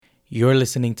You're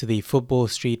listening to the Football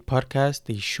Street Podcast,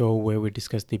 the show where we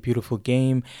discuss the beautiful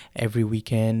game every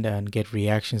weekend and get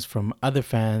reactions from other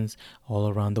fans all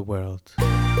around the world.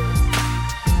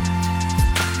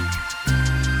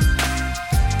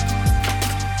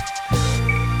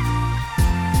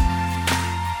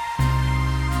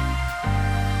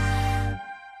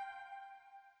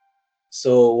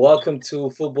 So, welcome to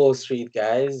Football Street,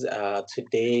 guys.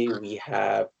 Today we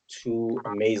have two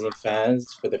amazing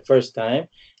fans for the first time.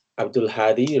 Abdul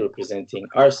Hadi representing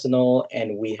Arsenal,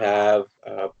 and we have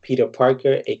Peter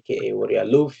Parker, aka Waria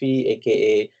Luffy,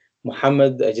 aka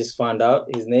Muhammad. I just found out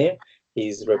his name.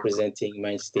 He's representing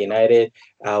Manchester United.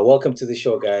 Welcome to the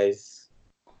show, guys.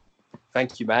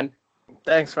 Thank you, man.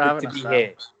 Thanks for having us. Good to be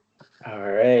here.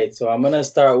 All right, so I'm gonna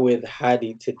start with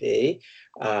Hadi today.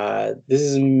 This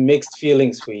is mixed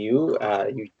feelings for you.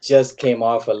 You just came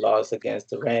off a loss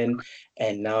against the Rennes,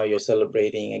 and now you're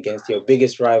celebrating against your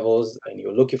biggest rivals, and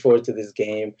you're looking forward to this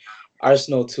game.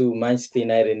 Arsenal 2, Manchester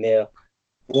United 0.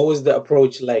 What was the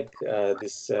approach like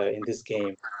in this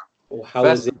game? How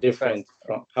was it different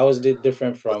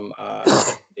from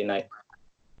Saturday night?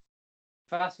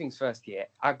 First things first,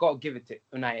 I got to give it to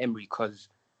Unai Emery because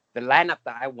the lineup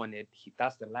that I wanted,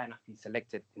 that's the lineup he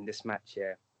selected in this match,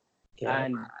 Yeah.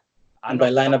 And by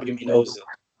lineup, you mean Ozil?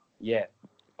 Yeah,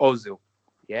 Ozil,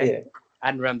 Yeah.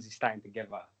 and Ramsey starting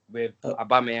together with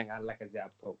Aubameyang and Lacazette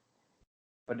up top.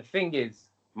 But the thing is,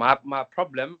 my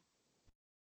problem,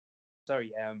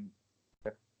 the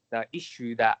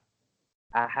issue that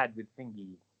I had with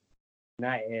Unai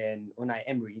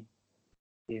Emery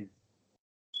is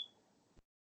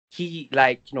he,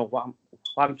 what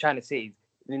I'm trying to say is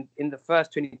in the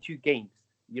first 22 games,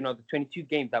 the 22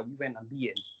 games that we went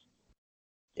unbeaten.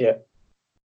 Yeah.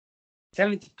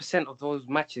 70% of those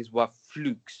matches were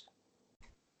flukes.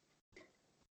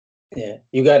 Yeah.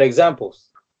 You got examples?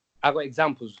 I got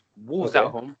examples. Wolves at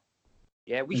home.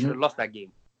 Yeah, we should have lost that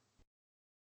game.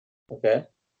 Okay.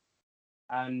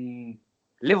 And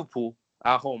Liverpool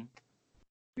at home.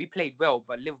 We played well,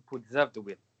 but Liverpool deserved the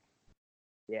win.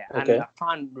 Yeah, okay. And I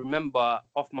can't remember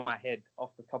off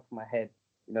the top of my head,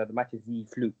 the matches he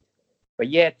fluked. But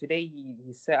yeah, today he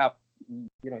set up,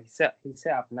 he set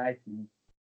up nicely,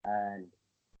 and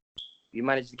we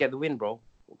managed to get the win, bro.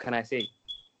 What can I say?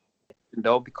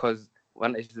 Because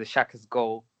when it's the Xhaka's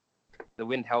goal, the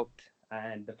win helped,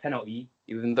 and the penalty,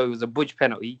 even though it was a Budge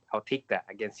penalty, I'll take that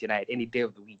against United any day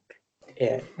of the week.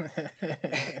 Yeah.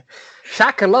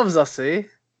 Xhaka loves us, eh?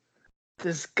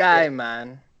 This guy,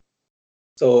 man.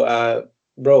 So,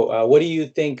 bro, what do you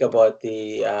think about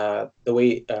the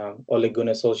way Ole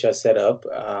Gunnar Solskjaer set up?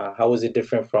 How was it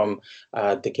different from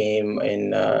the game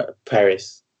in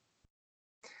Paris?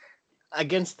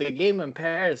 Against the game in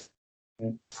Paris,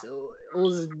 so it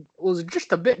was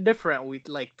just a bit different. We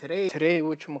like today, today,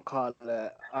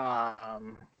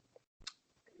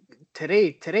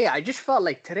 I just felt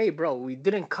like today, bro, we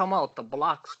didn't come out the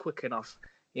blocks quick enough.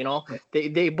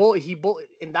 They both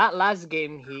in that last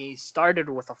game he started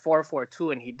with a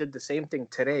 4-4-2 and he did the same thing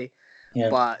today. Yeah.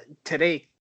 But today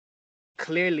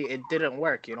clearly it didn't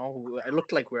work. It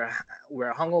looked like we're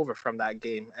hungover from that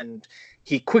game, and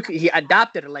he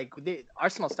adapted. Like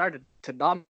Arsenal started to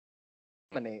dominate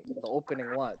the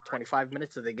opening 25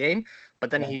 minutes of the game, but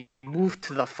then he moved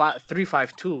to the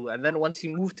 3-5-2, and then once he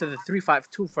moved to the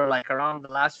 3-5-2 for like around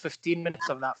the last 15 minutes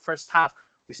of that first half,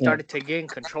 we started to gain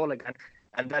control again.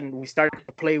 And then we started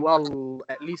to play well,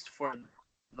 at least for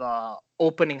the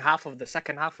opening half of the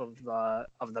second half of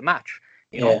the match.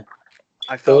 You know,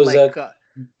 I felt there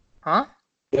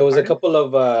was a couple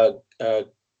of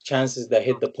chances that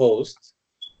hit the post.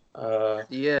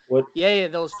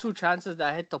 Those two chances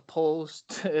that hit the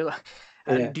post.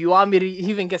 And do you want me to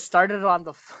even get started on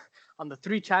the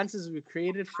three chances we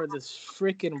created for this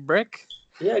freaking brick?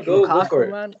 Yeah, go for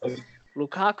it, man.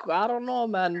 Lukaku, I don't know,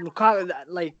 man. Lukaku,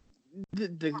 like.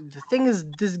 The thing is,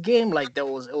 this game, like, it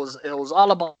was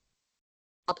all about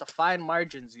the fine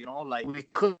margins, like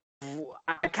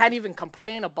I can't even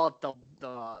complain about the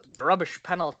rubbish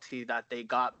penalty that they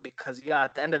got, because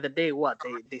at the end of the day,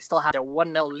 they still had their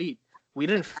 1-0 lead. We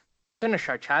didn't finish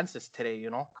our chances today,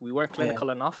 we weren't clinical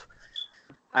enough.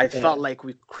 I felt like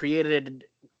we created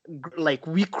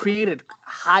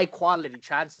high quality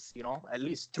chances, at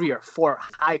least 3 or 4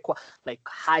 high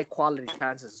quality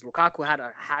chances. Lukaku had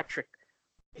a hat trick.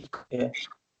 He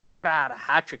had a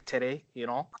hat trick today,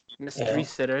 missed 3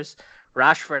 sitters.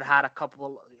 Rashford had a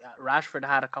couple.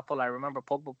 I remember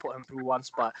Pogba put him through once,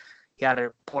 but he had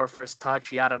a poor first touch.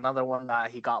 He had another one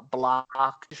that he got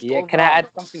blocked. Can I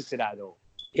add something to that though?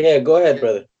 Yeah, go ahead,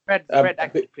 brother. Fred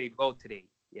actually played well today.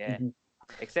 Yeah. Mm-hmm.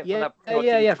 Except for that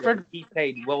penalty, Fred, he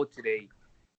played well today.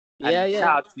 And Yeah, yeah.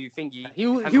 shout out to Thingy. He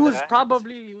was Hamza.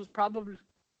 probably.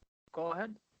 Go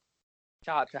ahead.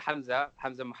 Shout out to Hamza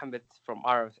Mohammed from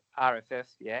RFF.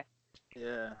 Yeah.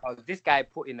 Yeah. This guy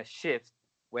put in a shift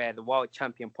where the world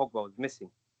champion Pogba was missing.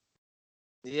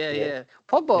 Yeah.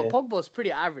 Pogba Yeah. Pogba's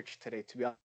pretty average today, to be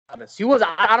honest. He was.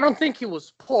 I don't think he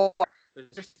was poor.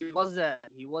 It's just he wasn't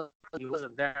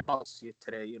thereabouts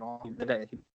today. You know,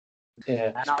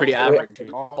 Yeah. It's pretty average. You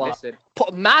know, Listen,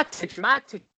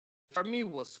 Matic for me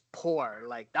was poor.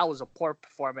 Like that was a poor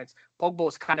performance. Pogba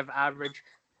was kind of average,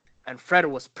 and Fred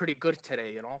was pretty good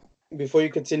today. You know. Before you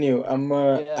continue,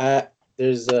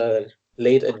 there's a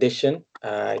late addition.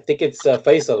 I think it's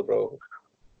Faisal, bro.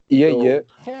 Yeah, So,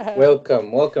 yeah.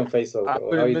 welcome, Faisal, I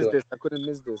bro. How you doing? I couldn't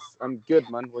miss this. I'm good,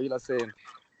 man. What you lot saying?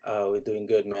 We're doing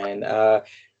good, man.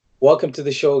 Welcome to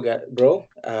the show, bro.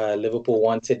 Liverpool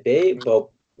won today, but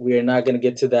we're not gonna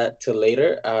get to that till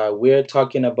later. We're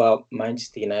talking about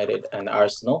Manchester United and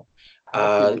Arsenal.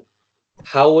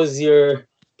 How was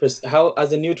how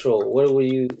as a neutral? What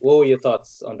were your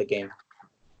thoughts on the game?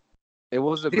 It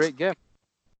was a great game.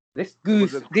 This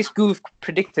goof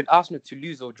predicted Arsenal to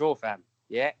lose or draw, fam.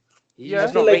 Yeah. Yeah.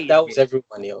 I feel like that was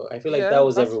everyone, yo. I feel like that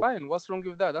was that's everyone. fine. What's wrong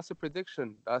with that? That's a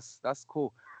prediction. That's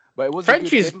cool. But it was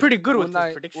Frenchie is pretty good with Unai-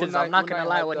 his predictions. Unai- I'm not gonna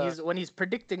Unai lie. had When he's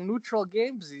predicting neutral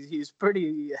games, he's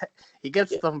pretty. He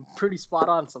gets them pretty spot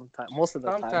on sometimes. Most of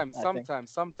the time.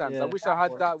 Sometimes. Yeah. I wish I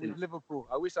had that with Liverpool.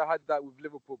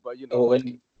 But you know, Oh,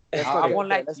 when I won't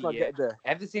lie let's to not you. get there.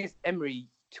 Ever since Emery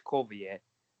took over, yeah,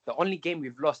 the only game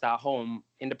we've lost at home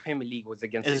in the Premier League was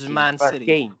against Is City. Man First City.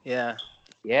 game. Yeah.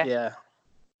 Yeah.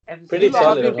 Pretty Ever since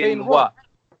solid, then, huh? we've been what?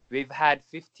 We've had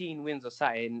 15 wins or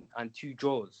something and 2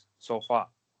 draws so far.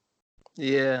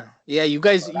 Yeah. You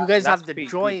guys that's have the pretty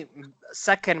joint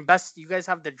second best. You guys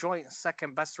have the joint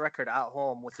second best record at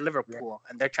home with Liverpool,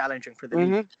 and they're challenging for the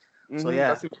league. So yeah,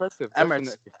 that's impressive.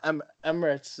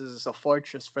 Emirates is a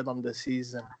fortress for them this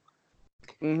season.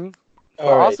 But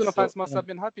All right, Arsenal fans so- must have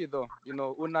been happy though. You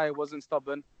know, Unai wasn't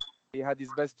stubborn. He had his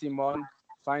best team on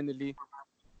finally.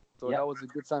 So that was a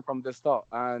good sign from the start,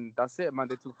 and that's it, man.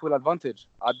 They took full advantage.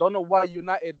 I don't know why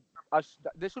United.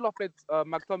 They should have played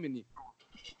McTominay.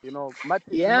 You know, Matic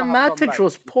Matic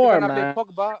was poor, man.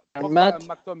 Pogba And and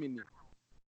McTominay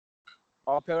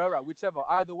or Pereira, whichever.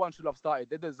 Either one should have started.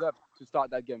 They deserved to start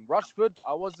that game. Rashford,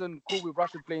 I wasn't cool with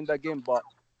Rashford playing that game, but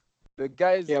the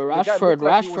guys. Yeah, the guy Rashford looked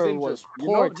like he was was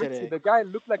injured. poor literally, today. the guy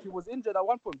looked like he was injured at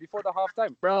one point before the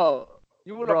halftime. Bro,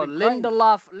 You would have been crying.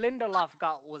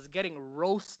 Lindelof was getting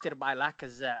roasted by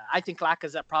Lacazette. I think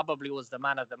Lacazette probably was the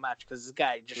man of the match because this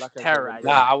guy just Lacazette terrorized.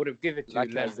 Nah, I would have given it to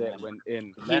Lacazette Leno. went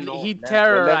in. He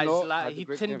terrorized. Leno had a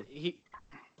great game.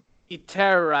 He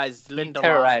terrorized Lindelof.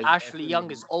 terrorized Ashley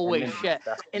Young is always And shit.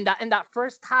 then- In that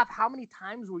first half, how many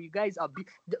times were you guys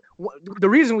the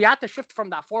reason we had to shift from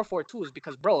that 4-4-2 is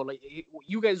because, bro, like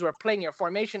you guys were playing your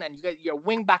formation and your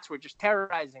wing backs were just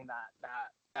terrorizing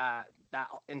that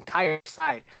entire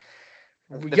side.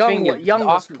 Young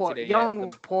was poor. Today, Young yeah.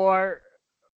 was poor.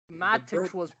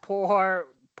 Matic was poor.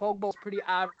 Pogba was pretty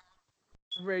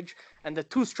average, and the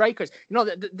two strikers. You know,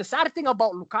 the sad thing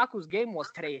about Lukaku's game was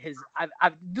today.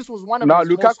 This was one of his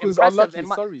Lukaku is most unlucky.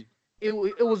 impressive. Sorry.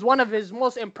 It was one of his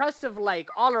most impressive, like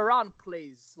all around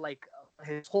plays, like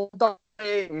his hold up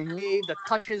play, the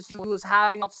touches he was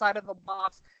having outside of the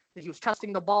box. He was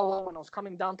trusting the ball when it was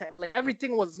coming down to like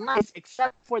everything was nice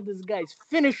except for this guy's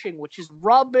finishing, which is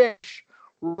rubbish,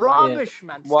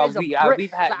 man. This Well, guy's a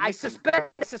we've had. I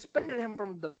suspended him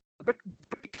from the Brick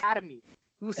Academy.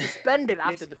 He was suspended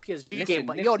after the PSG game,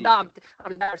 but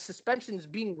that suspension is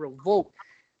being revoked.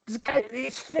 This guy,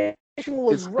 his finishing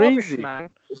was rubbish, crazy. man.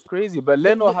 It's crazy, but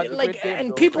Leno had a great game. And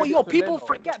though. people Credit to Leno.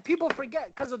 forget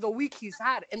because of the week he's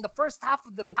had. In the first half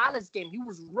of the Palace game,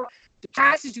 the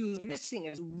chances he was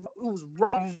missing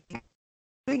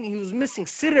he was missing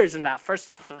sitters in that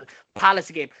first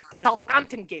Palace game.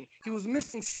 Southampton game, he was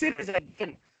missing sitters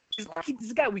again. He's lucky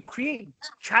this guy. We create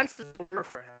chances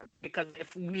for him because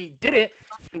if we did it,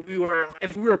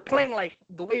 if we were playing like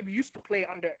the way we used to play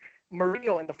under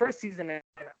Mourinho in the first season and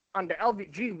under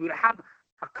LVG, we would have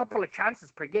a couple of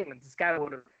chances per game, and this guy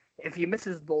would have. If he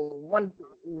misses the one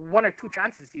or two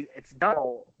chances, it's done.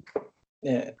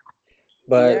 Yeah,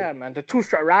 but yeah, man, the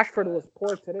Rashford was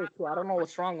poor today too. I don't know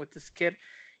what's wrong with this kid.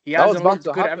 He That was hasn't bound looked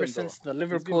to good happen, ever though. since the been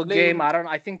Liverpool playing- game.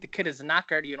 I think the kid is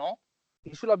knackered. You know.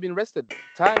 He should have been rested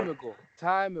time ago,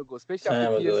 especially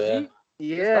after PSG.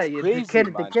 Yeah, That's crazy, the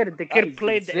kid That is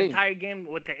played the insane. entire game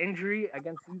with the injury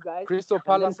against you guys. Crystal And then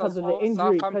Palace because as of well, the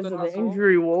Southampton as well.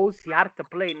 injury woes, he had to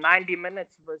play 90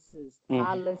 minutes versus Mhm.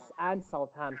 Palace and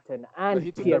Southampton But and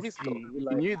he took the risk PSG. though.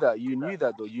 You knew that. You knew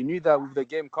that though. You knew that with the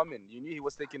game coming. You knew he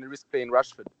was taking a risk playing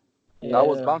Rashford. That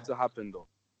was Yeah. bound to happen though.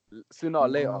 Sooner or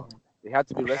later, he had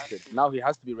to be rested. Now he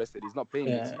has to be rested. He's not playing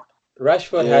Yeah. this.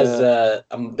 Rashford has Yeah.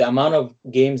 the amount of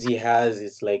games he has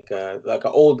is like an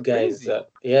old guy's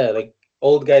Crazy. like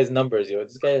old guy's numbers, yo.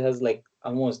 This guy has like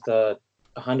almost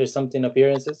 100 something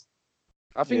appearances.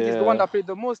 I think he's the one Yeah. that played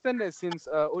the most in there since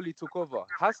Oli took over.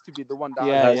 Has to be the one that has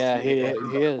Yeah, the Has most to yeah, be, games he yeah.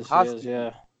 in he there. is, he Has is, to be.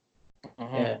 yeah.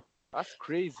 Mhm. Yeah. That's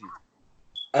crazy.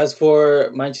 As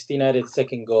for Manchester United's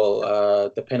second goal,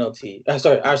 the penalty.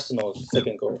 Sorry, Arsenal's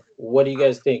second goal. What do you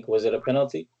guys think? Was it a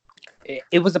penalty?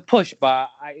 It was a push, but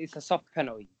it's a soft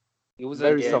penalty. Very It was Yeah.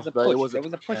 a soft, but it push. was a There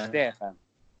was a push Yeah. there, fam.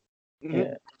 mhm.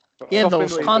 Yeah. Yeah, Soft there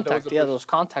was penalty, but there was a contact. Yeah, push. there was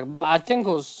contact. But I think it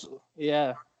was,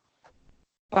 yeah.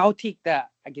 But I'll take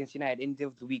that against United in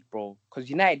the week, bro. Because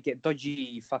United get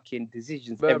dodgy fucking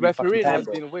decisions The every fucking refereeing time, has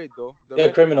bro. been weird though. The They're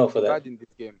refereeing criminal has for been that. bad in this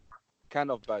game.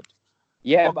 Kind of bad.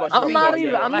 Yeah, Pogba but shot I'm the thing not got a is,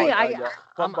 even. yellow I mean, card.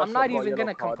 I'm Pogba not shot got a even yellow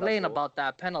gonna card as complain well. about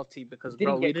that penalty because,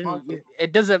 didn't bro, we get didn't. counted.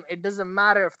 It doesn't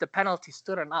matter if the penalty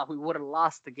stood or not. We would have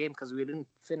lost the game because we didn't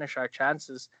finish our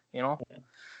chances. You know,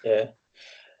 Yeah.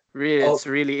 really, Oh, it's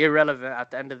really irrelevant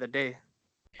at the end of the day.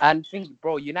 And think,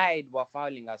 bro, United were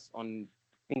fouling us on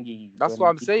thingy. That's when what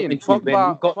I'm we got saying. into- when we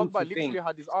got Pogba into literally thing.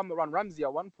 had his arm around Ramsey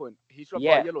at one point. He should have got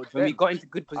a Yeah, yellow when we then. got into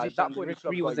good At position, that the point, he should have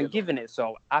referee got a wasn't yellow. giving it.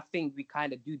 So I think we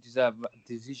kind of do deserve a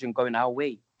decision going our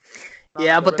way.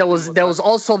 Yeah, The but there refereeing was there was bad.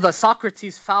 also the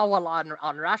Socrates foul on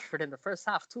Rashford in the first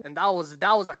half too, and that was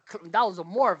a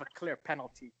more of a clear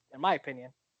penalty in my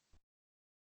opinion.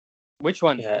 Which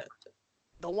one? yeah.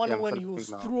 The one Yeah, I'm when trying he to was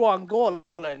think now. through on goal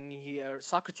and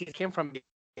Socrates came from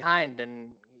behind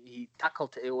and he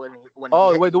tackled it Oh,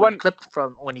 wait, the when one. he clipped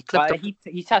But the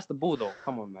he touched the ball though.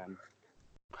 Come on, man.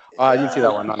 I didn't see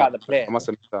that one. Look No. at the player. I must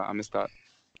have missed that. I missed that.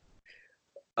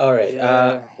 All right.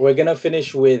 Yeah. We're gonna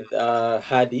finish with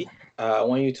Hadi. I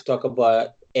want you to talk about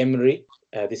Emery.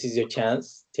 This is your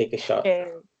chance. Take a shot.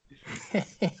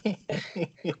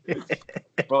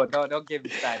 Bro, don't give me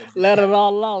started. Let it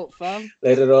all out, fam.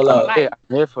 Let it all I'm out. like,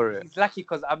 I'm here for it. he's lucky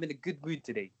because I'm in a good mood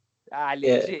today. Yeah.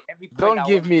 Legit, every point Don't I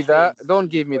give want me to say that. is Don't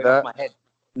give me going off that. my head.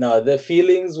 No, the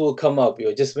feelings will come up.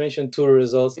 You just mentioned two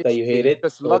results that you You're hated.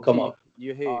 just It will come lucky up.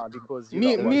 you hate Uh, because you Me,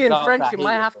 lot the won. me and results I Frenchie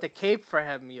might hated, have bro. to cape for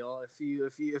him, yo. If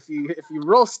you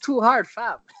roast too hard,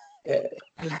 fam, Yeah.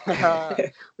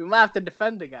 we might have to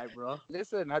defend the guy, bro.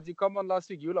 Listen, had you come on last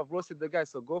week, you would have roasted the guy.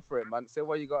 So go for it, man. Say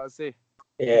what you gotta say.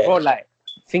 Yeah. Bro, like,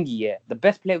 thingy, yeah. The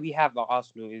best player we have at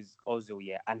Arsenal is Ozil,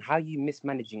 yeah. And how you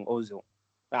mismanaging Ozil?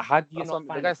 Like, how do you That's not the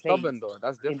find guy's a place stubborn though.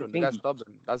 That's in the different. The guy's thingy?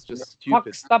 stubborn. That's just Fuck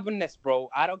stupid. stubbornness, bro.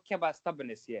 I don't care about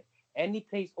stubbornness, yeah. Any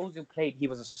place Ozil played, he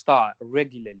was a star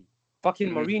regularly. Fucking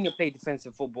Mhm. Mourinho played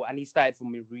defensive football and he started for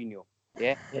Mourinho.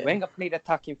 Yeah? Yeah. Wenger played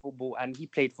attacking football and he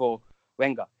played for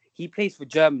Wenger. He plays for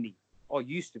Germany or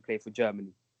used to play for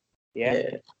Germany. Yeah.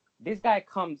 Yeah. This guy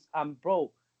comes and bro,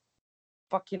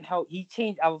 fucking hell, he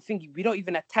changed our thinking. We don't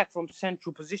even attack from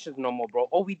central positions no more, bro.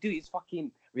 All we do is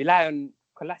fucking rely on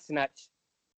Kolasinac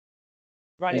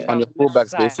running Yeah. On down your the left fullbacks,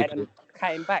 side basically. and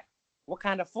cutting back. What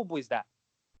kind of football is that?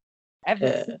 Ever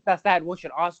Yeah. since I started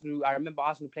watching Arsenal, I remember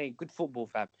Arsenal playing good football,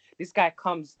 fam. This guy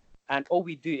comes and all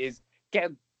we do is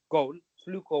get a goal,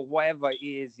 fluke or whatever it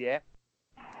is, yeah.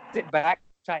 Sit back,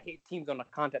 try to hit teams on a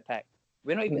counter attack.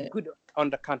 We're not even Yeah. good on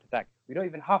the counter attack. We don't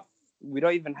even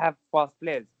have fast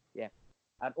players, yeah.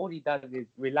 And all he does is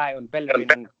rely on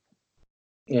Bellerin and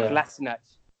Yeah. Kolasinac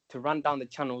to run down the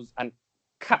channels and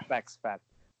cutbacks, fam.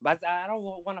 But I don't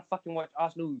want to fucking watch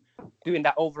Arsenal doing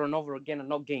that over and over again and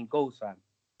not getting goals, fam.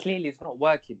 Clearly, it's not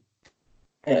working.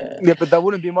 Yeah. Yeah, but that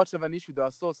wouldn't be much of an issue though. I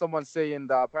saw someone saying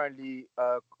that apparently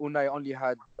Unai only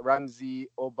had Ramsey,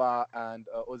 Oba, and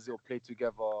Ozil play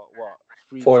together, what,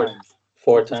 three Four. times?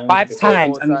 4 times. Five before.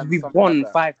 times, Four and times, we've something won like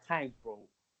that. 5 times, bro.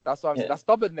 That's what I'm saying. Yeah. That's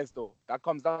stubbornness though. That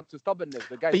comes down to stubbornness.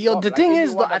 The guy's But yo, dumb. the Like, thing is,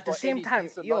 though, anyone that's at the got same any time,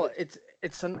 decent yo, knowledge-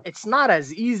 it's not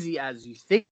as easy as you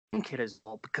think it is,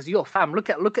 though, because yo, fam, look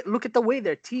at the way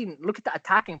their team, look at the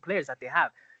attacking players that they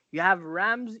have. You have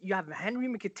you have Henry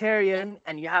Mkhitaryan,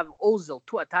 and you have Ozil,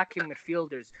 2 attacking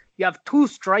midfielders. You have 2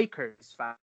 strikers,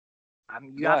 fam.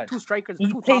 You have Right. 2 strikers, He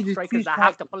 2 plays top with strikers 2 that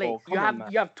have to strikers, play. bro. Come on,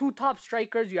 man. You have 2 top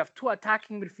strikers, you have 2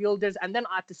 attacking midfielders, and then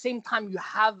at the same time you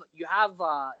have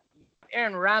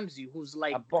Aaron Ramsey, who's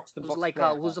like A box-to-box who's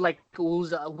like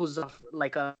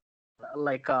player,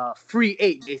 like a free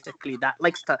 8 basically that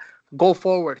likes to go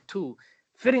forward too.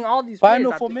 Fitting all these players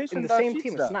Final in formation the that same fits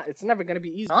team, that. it's never gonna be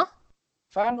easy. Huh?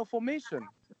 Final formation.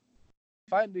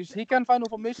 He can final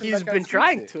formation. He's that can been suit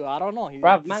trying it. to. I don't know.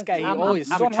 Bruv, This man, guy, he I'm always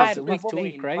you don't switches have tired to of week us to playing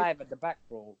week, right? 5 at the back,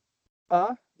 bro.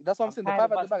 That's what I'm saying. The tired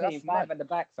 5 of at us the back. playing That's 5 mad. at the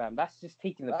back, fam. That's just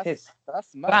taking the piss.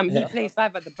 That's mad. Fam, he Yeah. plays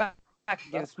 5 at the back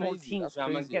against small crazy. teams, That's fam,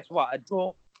 and crazy. guess what? A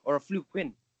draw or a fluke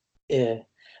win. Yeah,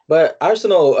 but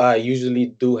Arsenal usually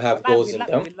do have goals in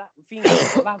them.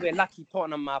 We're lucky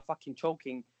Tottenham are fucking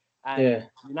choking and Yeah,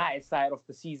 United side of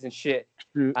the season shit.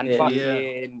 Mm, And yeah,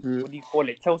 fucking, mm. what do you call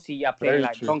it? Chelsea are playing Very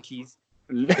like true. donkeys.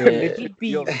 yeah. We'd be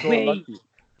You're so way. lucky.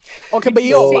 Okay, we'd but be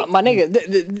yo, So my nigga,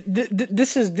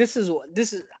 this is what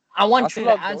this is. I want That's you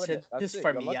luck, to though, answer innit? That's this it.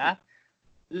 for You're me, lucky. yeah.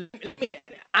 Let me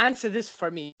answer this for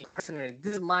me personally.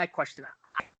 This is my question.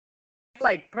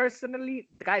 Like personally,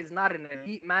 the guy is not an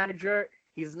elite manager.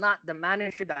 He's not the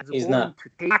manager that's he's going not. to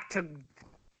take back to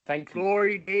Thank you.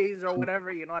 glory days or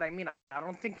whatever. You know what I mean? I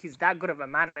don't think he's that good of a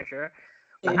manager.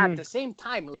 But Mhm. at the same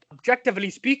time, like,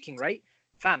 objectively speaking, right,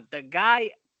 fam, the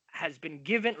guy has been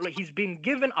given, like, he's been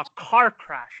given a car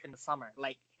crash in the summer.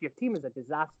 Like, your team is a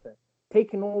disaster.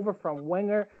 Taking over from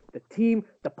Wenger, the team,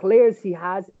 the players he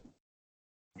has,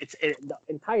 the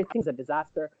entire thing's a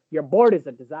disaster. Your board is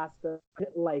a disaster.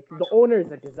 Like, the owner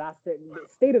is a disaster. The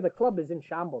state of the club is in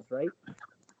shambles, right?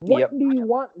 What Yep. do you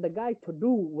want the guy to do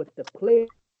with the players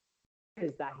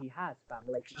that he has, fam?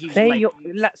 Like, he's Play like, your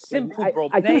simple, bro.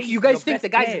 I think Play you guys your think the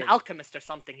best guy's an players. alchemist or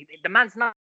something. The man's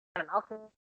not an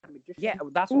alchemist. Yeah,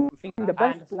 that's what we think. The I best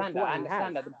understand with that. I what he understand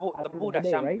has that. at The the board end are of the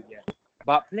day, shambles, right? yeah.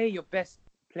 But play your best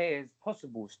players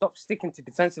possible. Stop sticking to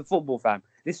defensive football, fam.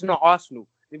 This is not Arsenal.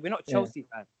 We're not Yeah. Chelsea,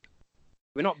 fam.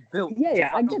 We're not built Yeah, to yeah,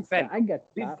 I fucking get defend. that. I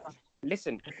get We've, that.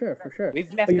 listen, For sure.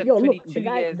 we've left But them yo, look, 22 the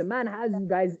guy, years. the man has you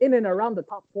guys in and around the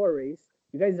top four race.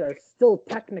 You guys are still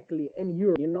technically in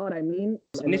Europe. You know what I mean?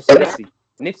 And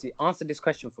Nipsey, answer this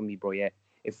question for me, bro. Yeah,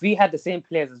 if we had the same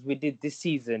players as we did this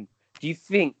season, do you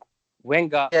think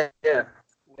Wenger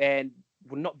and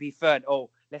would not be third? Oh,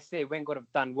 let's say Wenger would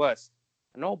have done worse.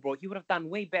 No, bro, he would have done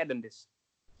way better than this.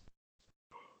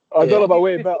 I Yeah. don't know about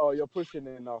way better. You're pushing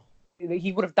it now.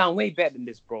 He would have done way better than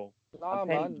this, bro. Nah, I'm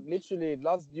telling man. Literally,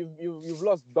 you've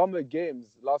lost dumber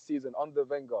games last season under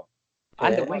Wenger.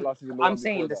 And Yeah. the Wenger, Last season, the I'm one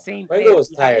saying before the that. same Wenger players was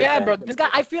he had tired, this yeah, man. bro. season, This guy,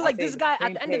 I feel I'm like saying this the guy at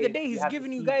same the end of the players day, he he's had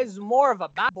giving this you season. guys more of a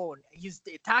backbone. He's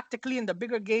tactically in the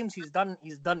bigger games. He's done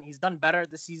better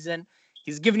this season.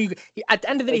 He's giving you at the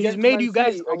end of the day, he's Against made Man you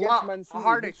guys City, a against lot Man City,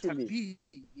 harder to literally. beat.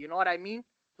 You know what I mean?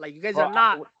 Like you guys Bro, are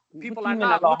not. what People do you are mean a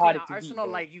not lot looking harder at to beat, Arsenal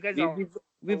bro? like you guys We are.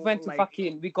 we went to like,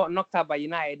 we got knocked out by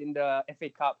United in the FA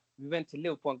Cup. We went to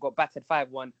Liverpool and got battered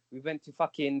 5-1. We went to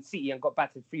fucking City and got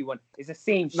battered 3-1. It's the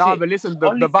same Nah, shit. but listen,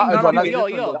 Only the thing battered he's one, that's doing- yo,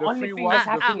 different, yo, though. The the only 3-1, thing at that's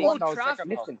happening. Old that was Trafford.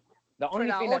 second half. Listen, the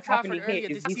only At thing Old that's happening Trafford here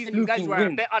earlier is this he's season, you guys fluking were a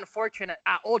wins. bit unfortunate.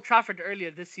 At Old Trafford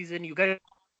earlier this season, you guys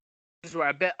were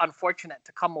a bit unfortunate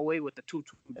to come away with the 2-2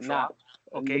 draw.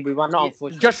 Okay, we were not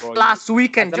unfortunate, just bro. last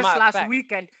weekend, As a matter of fact, you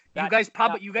that guys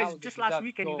was a just last deserved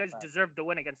weekend, you draw, guys fam. deserved the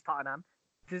win against Tottenham.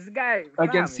 This guy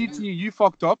Against fam, City, you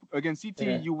fucked up. Against City,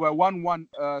 Yeah. you were 1-1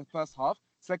 first half.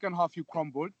 Second half, you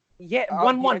crumbled. Yeah, At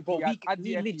 1-1, the bro. Etihad, at We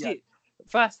the Etihad. legit.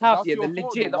 First half, That's yeah, your the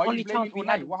fault, legit. though. The Why only you blaming chance we Unai?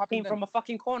 had What happened came then? from a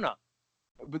fucking corner.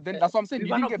 But then that's what I'm saying. We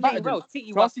You were didn't not get playing battered. Then. well.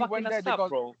 City were Chelsea fucking went there. us They up, got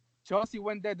bro. Chelsea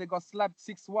went there. They got slapped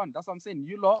 6-1. That's what I'm saying.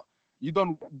 You lot, you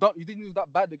didn't do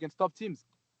that bad against top teams.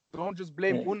 Don't just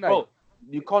blame Yeah. Unai. Bro,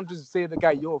 You can't just say to the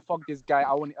guy, yo, fuck this guy.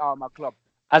 I want it out of my club.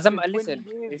 as I'm It's been 20 listen, years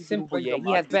it's you've been simple, Wenger, yeah. He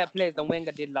man. has better players than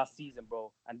Wenger did last season,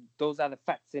 bro. And those are the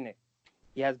facts, innit?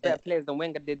 He has better players than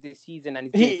Wenger did this season,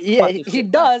 and he's doing fucking he shit, fam.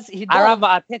 does. I rather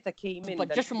Arteta came in But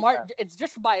than just him, mark, fam. it's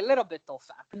just by a little bit though,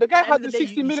 fam. The guy At the end had of the day,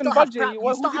 60 you million still have budget. crap, Who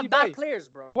you still did he have buy? bad players,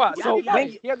 bro. What? Who So did he buy?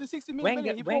 Wenger, He had the 60 million.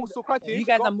 Wenger, He Wenger, bought Socrates. you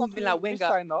guys got are moving fucking like Wenger.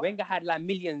 Ishiner, Wenger had like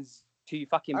millions to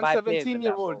fucking and buy players and that,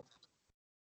 17-year-old. bro.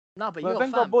 No, but But yo,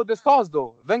 Wenger fam. bought the stars,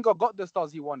 though. Wenger got the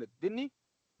stars he wanted, didn't he?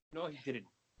 No, he didn't.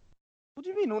 What do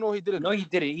you mean? No, he didn't. No, he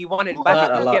didn't. He wanted Who Mbappe.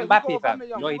 Not a He lot. get Who got Mbappe, fam. Aubameyang?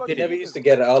 No, Who he got He never didn't. used to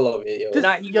get all of it, yo.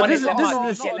 Nah, he Yo, wanted this is- Lemar. this He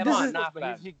is- didn't get this Lemar. is- Nah, but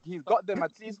fam. he's got them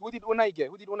at least. Who did Unai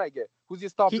get? Who's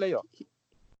his star player?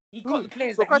 He got the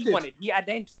players that he Socrates. wanted. He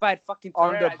identified fucking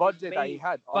On Torreira the as his budget that he main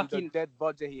had. On the fucking dead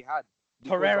budget he had.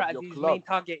 because Torreira of as your his club. main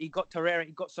target. He got Torreira.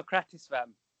 He got Socrates,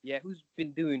 fam. Yeah, who's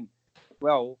been doing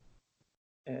well?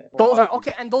 Those are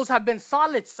okay, and those have been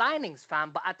solid signings, fam.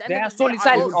 But at the end They of are the solid day,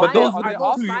 signings, but those would are have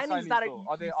those improved. signings that though?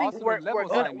 Are they you think Arsenal were level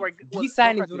signings? These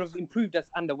signings would have improved us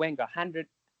under Wenger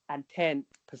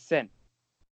 110%.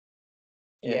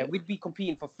 Yeah, we'd be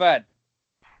competing for third.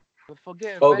 But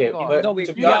forget Okay, Wenger. but No, we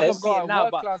to be are honest, competing now,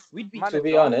 but we'd be to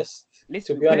be honest,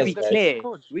 listen, to be honest,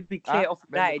 guys. we'd be clear of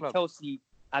Blame the United, club. Chelsea,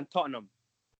 and Tottenham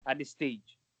at this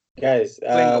stage. guys,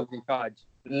 Wenger was in charge.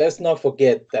 let's not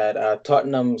forget that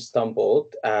Tottenham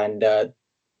stumbled and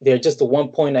they're just 1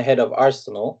 point ahead of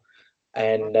Arsenal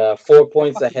and 4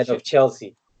 points fucking ahead of shit.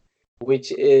 Chelsea,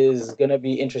 which is gonna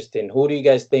be interesting. Who do you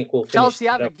guys think will finish? Chelsea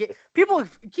have a game. People.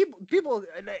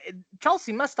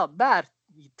 Chelsea messed up bad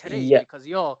today because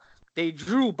they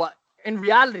drew, but in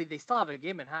reality they still have a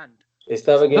game in hand. They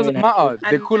still have a It game doesn't in hand. matter.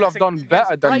 They And could have done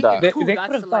better than Brighton that. too. They That's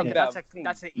could have like done that's better.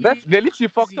 that's an They literally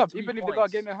fucked easy up. 3 Even if they got a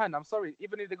points. game in hand, I'm sorry.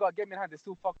 Even if they got a game in hand, they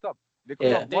still fucked up. They could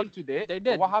Yeah. have won today. They But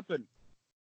did. what happened?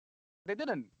 They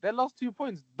didn't. They lost 2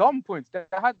 points. Dumb points. They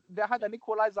had an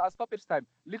equalizer at stoppage time.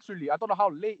 Literally, I don't know how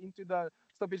late into the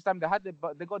stoppage time they had it,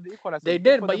 but they got the equalizer. They Good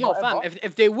did, for but them, yo, fam, whatever.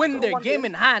 if they win They their won game the-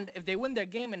 in hand,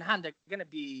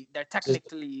 they're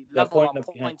technically they're level point on up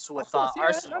behind. points with Of course, yeah,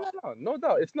 Arsenal. no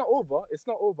doubt. It's not over. It's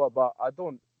not over. But I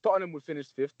don't. Tottenham will finish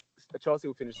 5th. Chelsea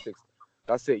will finish 6th.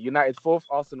 That's it. United 4th.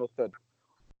 Arsenal 3rd.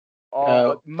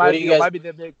 What do Maybe you guys? maybe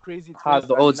they make crazy. How twist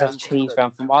the and odds have United changed, 3rd.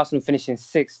 fam, from Arsenal finishing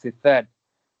 6th to 3rd.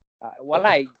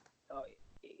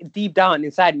 Deep down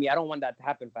inside me, I don't want that to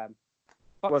happen, fam.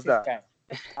 Fuck What's this that? guy.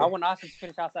 I want Arsenal to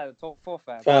finish outside the top 4,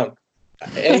 fam. Fam,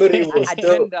 Emery will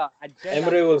still.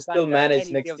 Emery will still manage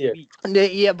any next day of the year. week.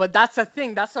 Yeah, but that's the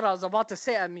thing. That's what I was about to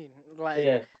say. I mean, like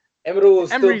Yeah, Emery will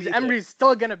still be there. Emery's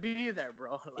still gonna be there,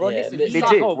 bro. Bro, Yeah, listen, li- he let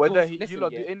Legit. go. Whether Bro, he listen,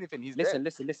 not yeah. do anything, he's Listen,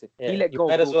 there. listen. Yeah, He let you go.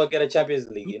 might as bro. well get a Champions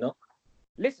League, you know.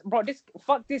 Listen, bro,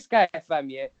 fuck this guy, fam,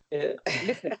 yeah. Yeah.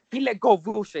 Listen, he let go of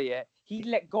Wilshere, yeah. He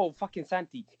let go of fucking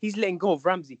Santi. He's letting go of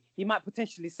Ramsey. He might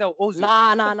potentially sell Ozil.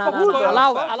 Nah. Who the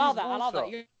Allow fuck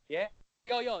that. is Yeah.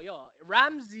 Yo.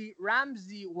 Ramsey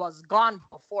was gone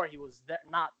before he was there.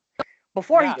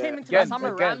 Before Yeah, he came into again, the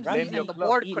summer. again, Ramsey name your and the club.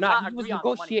 board He could not was agree on the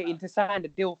money, negotiating fam. to sign the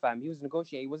deal, fam. He was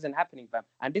negotiating. It wasn't happening, fam.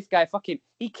 And this guy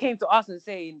he came to Arsenal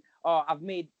saying, "Oh, I've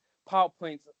made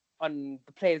PowerPoints on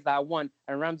the players that I want,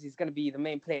 and Ramsey's gonna be the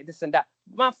main player, this and that."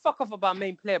 Man, fuck off about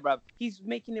main player, bro. He's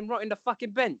making him rot in the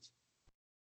fucking bench.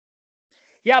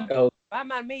 Yeah, Oh, That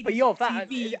man made But his yo, fam,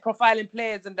 TV profiling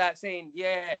players and that, saying,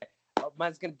 "Yeah,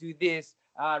 man's gonna do this.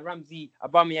 Ramsey,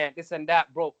 Aubameyang, this and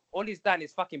that, bro." All he's done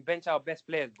is fucking bench our best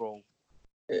players, bro.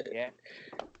 Yeah.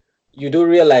 you do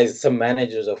realize some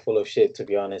managers are full of shit, to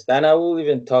be honest. And I will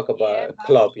even talk about man.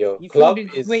 Klopp, yo. He Klopp found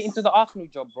his is way into the Arsenal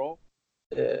job, bro.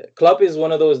 Klopp is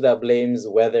one of those that blames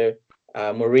weather.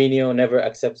 Mourinho never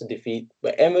accepts defeat,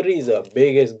 but Emery is the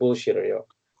biggest bullshitter, yo.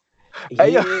 Hey,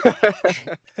 yo.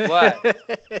 What?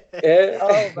 Yeah.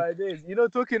 Oh my days!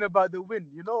 Talking about the win.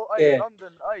 Yeah.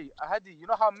 London. Hadi. You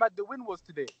know how mad the win was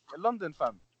today in London,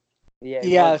 fam.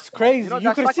 Yeah, it's crazy. You know You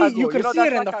that could Saka see, you goal, could see that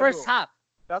it in the Saka first goal. half.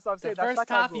 That's what I'm The saying. That first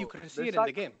Saka half, goal. you could The see it in Saka-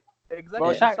 the game. Exactly.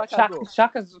 Bro, the Saka goal.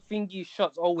 Shaka's thingy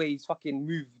shots always fucking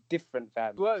move different,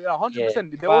 fam. Well, yeah,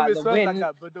 100%. They But always the swerve like win-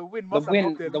 that, but the win The must have win,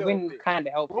 helped it a the little win bit. kind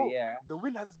of helped Bro, it, yeah. the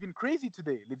win has been crazy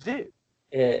today, legit.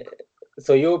 Yeah.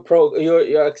 So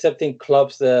you're accepting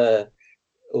Klopp's way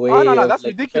Oh, no, of that's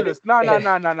like, ridiculous. No.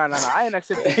 I ain't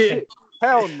accepting shit.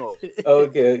 Hell no.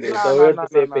 Okay. So we're on the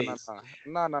same page.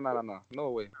 No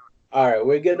way. All right,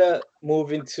 we're gonna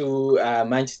move into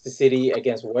Manchester City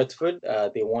against Watford.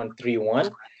 They won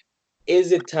 3-1.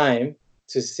 Is it time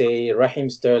to say Raheem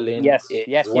Sterling Yes.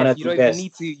 is one of You the don't best? even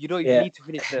need to. You don't Yeah. even need to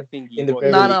finish the thingy. In the bro.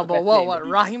 Premier No, League. no, The but best player in what? the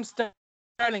league. Raheem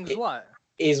Sterling's what?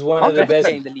 Is one of the Best player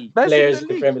best in the league. Best players in in the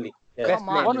the league. Premier League. Yeah. Best Come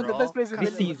player. on, One of the bro. best players in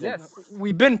This the league. season. Yes.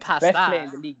 We've been past Best that. player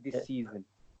in the league this season.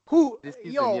 Who? This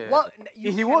season, Yo, yeah. what?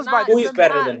 He was by Who is December.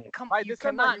 better than him? By You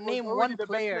December, cannot he was name already one the best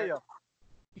player.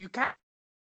 You can't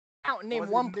name Was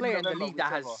it one player in the mid-November, league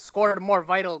that has whichever? scored more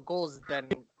vital goals than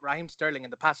Raheem Sterling in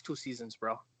the past 2 seasons,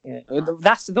 bro.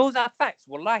 Those are facts.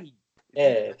 Wallahi.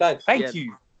 Yeah, facts. Thank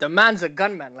you. The man's a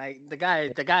gunman. Like the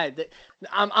guy.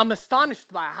 I'm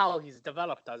astonished by how he's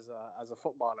developed as a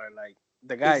footballer. Like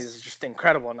the guy is just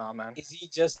incredible now, man. Is he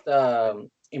just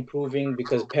improving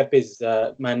because Pepe's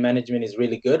man management is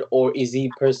really good, or is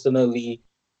he personally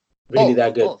really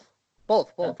that good?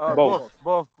 Both. Both.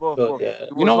 Both,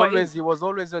 yeah. He was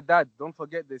always a dad. Don't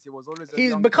forget this. He was always a He's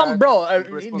young become, dad bro. with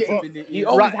responsibility. He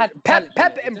always had Pep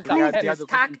talent, innit? improved It's his just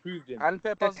tact. improved him. And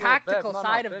Pep The as well. tactical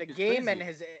side of Pep the is game crazy. and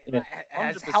his Yeah.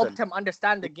 has 100%. helped him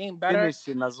understand the game better.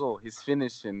 Finishing as well. He's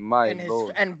finishing. My And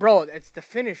lord. bro, it's the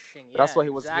finishing. That's yeah, why he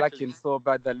was exactly. lacking so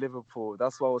bad at Liverpool.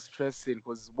 That's why I was stressing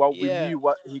because what we Yeah. knew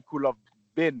what he could have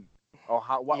been or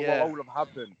what Yeah. would have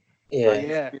happened. Yeah.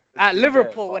 Yeah, It's at been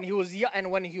Liverpool there, when he was young,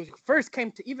 and when he first came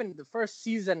to even the first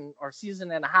season or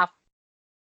season and a half,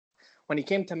 when he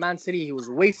came to Man City, he was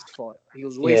wasteful. He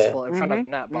was wasteful in front of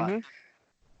net,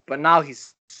 but now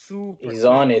he's super. He's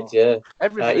on it, clinical. yeah.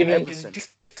 Everything, even- He's everything.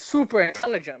 just super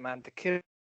intelligent, man. The kid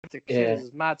Yeah.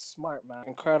 is mad smart, man.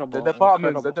 Incredible. The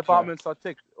departments incredible are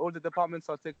ticked. All the departments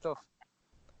are ticked off.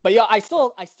 But yeah, I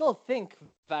still think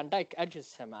Van Dijk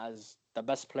edges him as the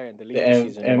best player in the league this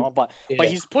season. You know? But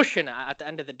he's pushing it at the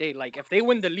end of the day. Like if they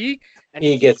win the league and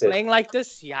He he gets keeps it. playing like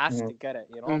this, he has to get it.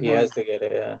 You know. He has to get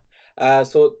it, yeah.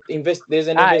 So there's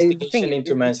an investigation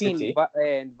into Man City.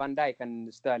 Van Dijk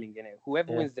and Sterling, innit?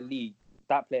 Whoever Yeah. wins the league,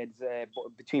 that player is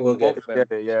between Will both get of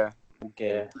them. Yeah.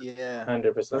 Yeah, Yeah.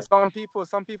 100%.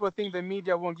 Some people think the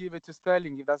media won't give it to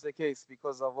Sterling if that's the case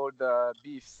because of all the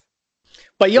beefs.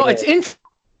 But yo, Yeah. it's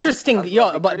interesting. That's Yo,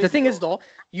 gonna be but the crazy, thing is though. though,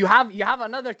 you have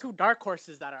another two dark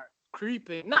horses that are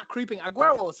not creeping.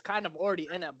 Aguero is kind of already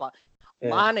in it, but Yeah.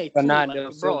 Mane too. Fernando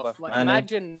Like, bro, Silva. Mane.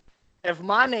 imagine if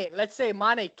Mane, let's say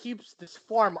Mane keeps this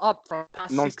form up from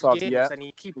past Non-stop, 6 games, yeah. and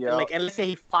he keeps Yeah. like, and let's say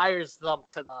he fires them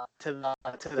to the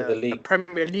the league.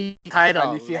 Premier League title.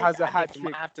 And if he has a I think hat you might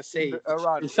trick have to say,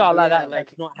 around, Inshallah, Yeah, that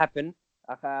does not happen.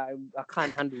 I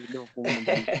can't handle Liverpool winning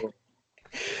the league, bro.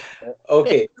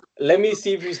 Okay, let me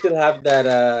see if you still have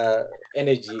that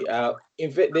energy.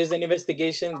 There's an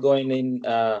investigation going in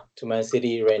to Man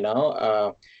City right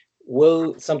now.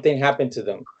 Will something happen to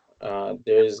them?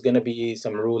 There's gonna be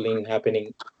some ruling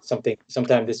happening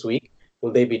sometime this week.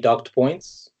 Will they be docked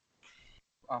points?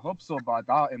 I hope so, but I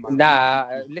doubt it, man. Nah,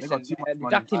 They got listen, too much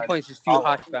money. deducting points is too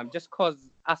harsh, fam. Just because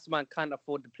Asman can't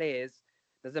afford the players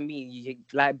doesn't mean you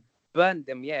like burn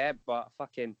them, yeah, but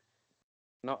fucking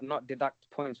not deduct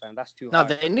points, fam. That's too no,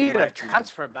 harsh. they need My a opinion.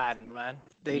 transfer ban, man.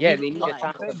 They need a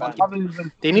transfer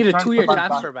ban. They need a 2-year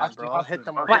transfer ban, bro. I'll hit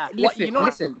them with that. But listen,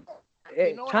 listen,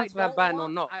 you know what I transfer don't ban or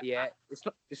want? not, yeah,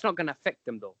 it's not gonna affect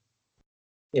them though.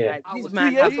 Yeah. Like, I these was man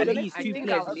reading- have at I least two think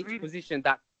players I was in each reading- position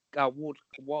that are world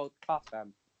class,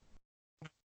 fam.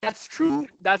 That's true,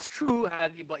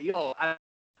 Hadi. But yo, at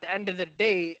the end of the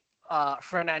day,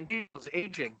 Fernandinho's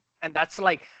aging, and that's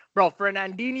like, bro,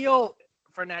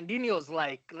 Fernandinho's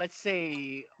like, let's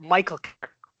say Michael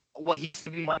Carrick, what he used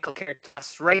to be Michael Carrick.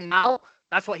 Right now,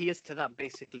 that's what he is to them,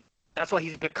 basically. That's what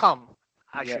he's become,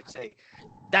 I should say.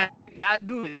 That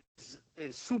dude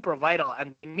is super vital,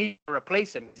 and they need to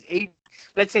replace him.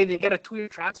 Let's say they get a 2-year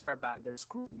transfer ban, they're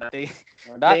screwed.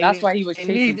 That's why he was They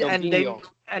chasing need, and they Jorginho.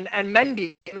 and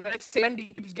Mendy. Let's say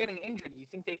Mendy keeps getting injured. You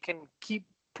think they can keep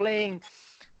playing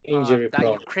Injury that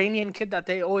prone. Ukrainian kid that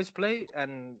they always play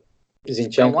and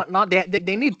Zinchenko. whatnot?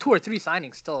 They need 2 or 3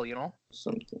 signings still, you know.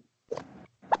 Something.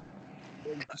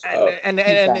 And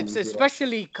it's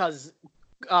especially because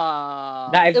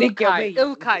if they get away,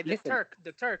 Ilkay, listen.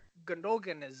 the Turk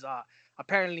Gundogan is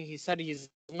apparently he said he's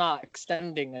not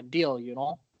extending a deal, you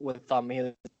know, with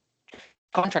his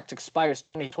contract expires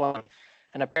 2020,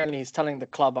 and apparently he's telling the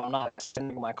club I'm not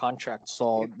extending my contract,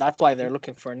 so that's why they're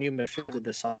looking for a new midfielder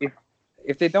this summer.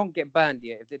 If they don't get burned,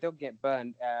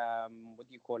 what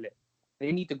do you call it?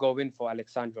 They need to go in for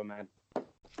Alexandro, man.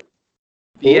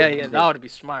 Yeah, that would be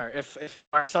smart. If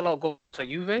Marcelo goes to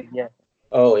Juve,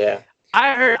 Oh yeah.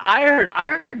 I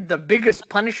heard the biggest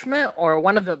punishment, or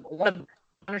one of the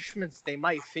punishments they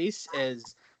might face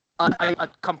is a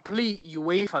complete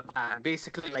UEFA ban.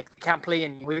 Basically, like they can't play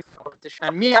in UEFA competition.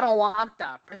 And me, I don't want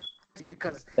that,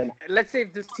 because let's say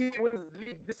if this team wins the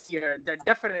league this year, they're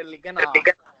definitely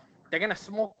gonna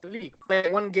smoke the league.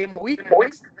 Play 1 game a week.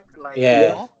 Yeah. You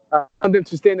know? I want them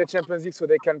to stay in the Champions League so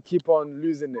they can keep on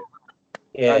losing it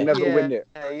and never win it,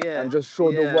 and just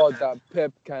show the world that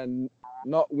Pep can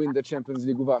not win the Champions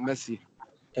League without Messi.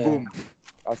 Yeah. Boom.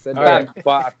 I said All that. right.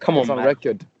 But come It's on, on man.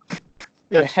 record.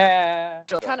 Yeah.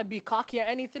 Trying to be cocky or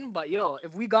anything, but yo,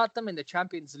 if we got them in the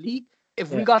Champions League, Yeah.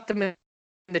 we got them in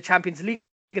the Champions League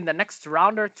in the next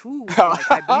round or two, like,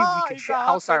 I believe we can shit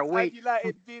house our way.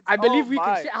 I believe we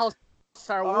can shit house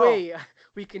our way.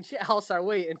 We can shit house our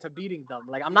way into beating them.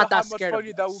 Like, I'm not that scared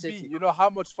of that would City. be. You know how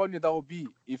much funnier that would be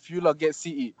if you lot get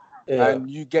City Yeah. and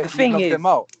you The knock thing is, them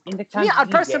out. in the Me, Champions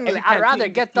League, personally, every I'd time rather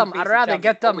teams get them. face I'd each rather other,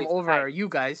 get them always over fight. you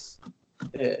guys.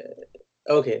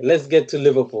 Okay, let's get to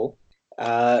Liverpool.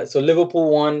 So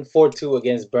Liverpool won 4-2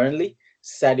 against Burnley.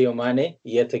 Sadio Mane,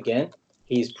 yet again,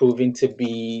 he's proving to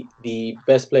be the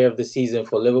best player of the season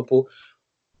for Liverpool.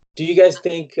 Do you guys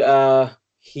think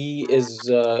he is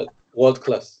world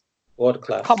class? World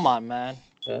class. Come on, man.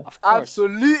 Yeah. Of course.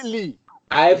 Absolutely.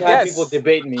 I've had Yes. people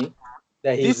debate me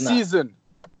that he's This not. season.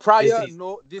 Prior, This season.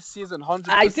 no. This season, 100%.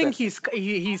 I think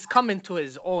he's coming to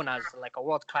his own as like a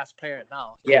world class player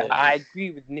now. Yeah, Yeah. I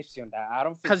agree with Nipsey on that. I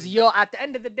don't think Because at the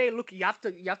end of the day, look, you have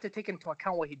to take into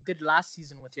account what he did last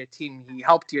season with your team. He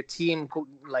helped your team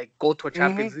go to a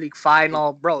Champions League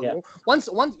final, bro. Yeah. Once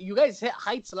you guys hit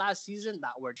heights last season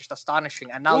that were just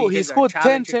astonishing, and now Oh, you he guys are scored 10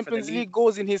 challenging for the Champions league. League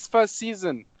goals in his first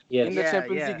season Yes. in the Yeah,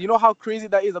 Champions yeah. League. You know how crazy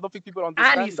that is? I don't think people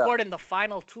understand And he that. scored in the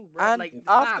final too, bro. And like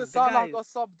after the Salah guy- got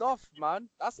subbed off, man.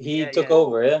 That's He Yeah, took yeah.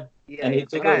 over, yeah. yeah, and he the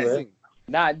took guy- over. amazing.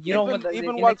 Nah, you know what?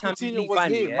 Even in while the Champions Coutinho League was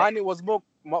final, here, yeah? Mane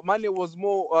was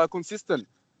more consistent.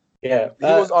 Yeah. He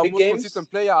was our big most games, consistent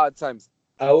player at times.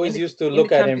 I always In the- used to in look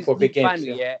the at him Champions for big League games.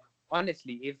 final, Yeah.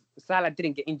 Honestly, if Salah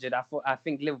didn't get injured, I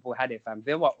think Liverpool had it, fam.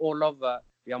 They were all over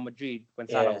Real Madrid when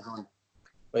Salah Yeah. was on.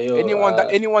 But yo,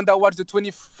 Anyone that watched the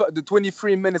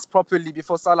 23 minutes properly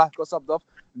before Salah got subbed off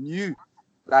knew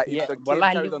that if the game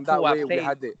carried on that way, we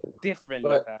had it. Different.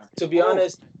 But to be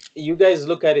honest, you guys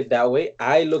look at it that way.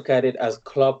 I look at it as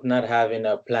Klopp not having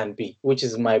a plan B, which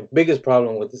is my biggest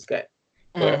problem with this guy.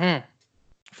 But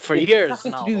for years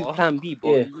nothing now. to do with plan B,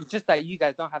 bro. Yeah. It's just that you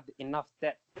guys don't have enough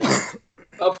depth.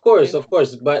 Of course,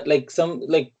 but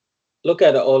look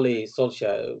at Ole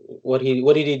Solskjaer. What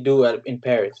did he do in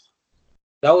Paris?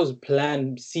 That was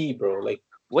Plan C, bro. Like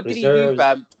What did he do,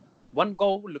 fam? One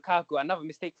goal, Lukaku, another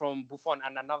mistake from Buffon,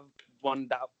 and another one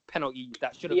that penalty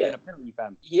that should have been a penalty,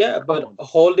 fam. Yeah, but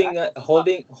holding a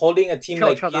team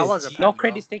like PSG, no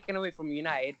credit's taken away from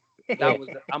United. That was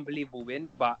an unbelievable win,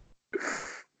 but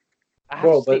I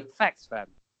have to state facts, fam.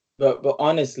 But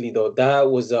honestly though, that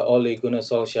was Ole Gunnar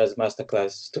Solskjaer's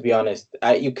masterclass. To be honest,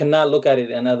 you cannot look at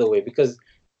it another way because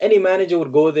any manager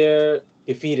would go there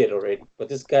defeated already. But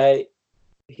this guy,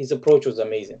 his approach was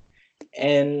amazing,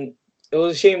 and it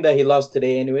was a shame that he lost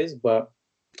today, anyways. But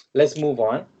let's move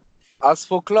on. As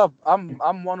for Klopp,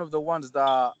 I'm one of the ones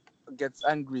that gets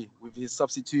angry with his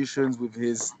substitutions, with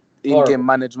his in-game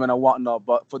management and whatnot.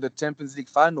 But for the Champions League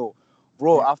final,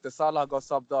 bro, after Salah got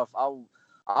subbed off,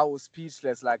 I was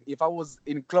speechless. Like, if I was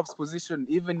in Klopp's position,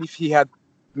 even if he had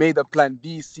made a plan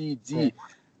B, C, D,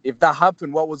 if that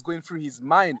happened, what was going through his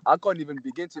mind, I can't even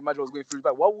begin to imagine what was going through his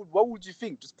mind. What would you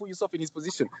think? Just put yourself in his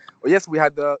position. Oh, yes, we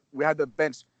had the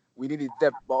bench. We needed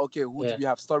depth, but okay, who did we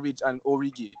have? Sturridge and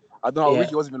Origi. I don't know.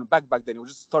 Origi wasn't even back then. It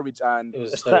was just Sturridge and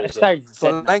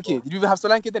Solanke. Did you even have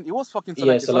Solanke then? It was fucking Solanke.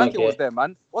 Yeah, Solanke was there,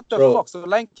 man. What the fuck,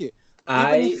 Solanke?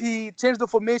 Even if he changed the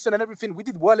formation and everything, we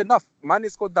did well enough. Mane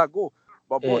scored that goal.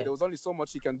 But bro, there was only so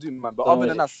much he can do, man. But other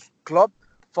than that, Klopp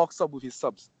fucks up with his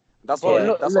subs. That's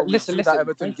what. Listen. That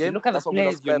Everton game. Look at the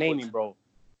players you're naming, bro.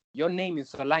 You're naming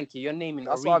Solanke. You're naming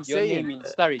Origi. You're naming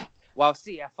Sturridge. While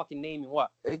City are fucking naming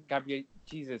what? Gabriel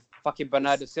Jesus, fucking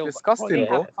Bernardo Silva. Disgusting,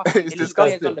 bro. It's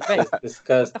disgusting. On the bench.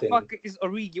 Disgusting. What the fuck is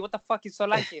Origi? What the fuck is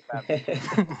Solanke, fam?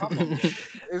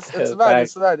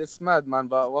 It's mad, man.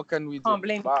 But what can we do? Can't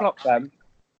blame Klopp, fam.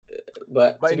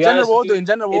 But in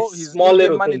general, his small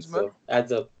little management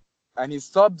adds up. And his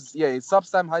subs,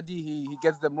 Sam Hadi, he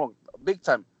gets them wrong, big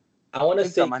time. I want to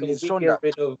say, can we get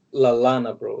rid of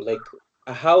Lallana, bro? Like,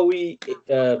 how we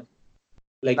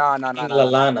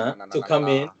Lallana to come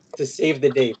in to save the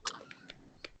day.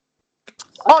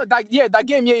 Oh, that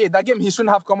game, he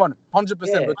shouldn't have come on,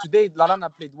 100%. But today, Lallana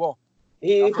played well.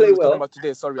 He played well. About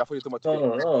today, sorry, I thought you were talking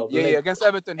about today. No. Yeah, against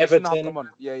Everton, he shouldn't have come on.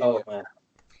 Oh man.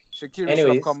 Shaqiri should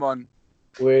have come on.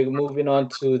 We're moving on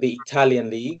to the Italian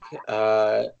league.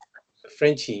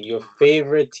 Frenchie, your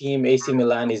favorite team, AC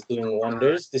Milan, is doing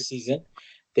wonders this season.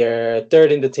 They're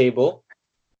third in the table,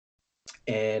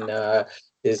 and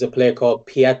there's a player called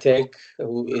Piatek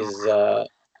who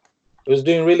was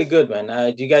doing really good,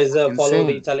 man. Do you guys follow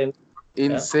the Italian?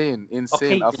 Insane.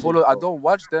 I don't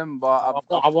watch them, but I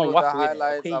follow the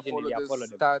highlights. I follow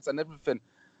the stats and everything.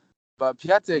 But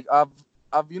Piatek,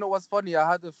 you know what's funny? I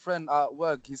had a friend at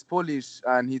work. He's Polish,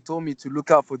 and he told me to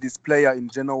look out for this player in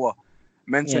Genoa.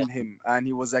 Mentioned him, and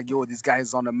he was like, "Yo, this guy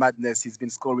is on a madness. He's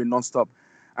been scoring nonstop."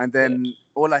 And then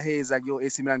all I hear is like, "Yo,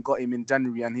 AC Milan got him in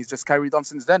January, and he's just carried on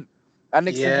since then." And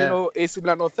next thing you know, AC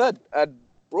Milan are third. And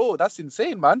bro, that's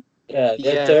insane, man. Yeah,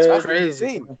 that's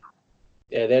crazy. Insane.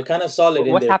 Yeah, they're kind of solid.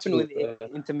 What happened with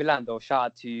Inter Milan though? Shout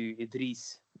out to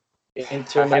Idris.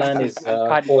 Inter Milan is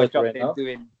fourth right now.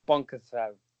 Doing bonkers.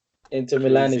 Inter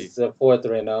Milan is fourth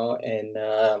right now, and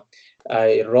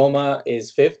Roma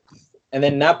is fifth, and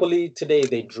then Napoli today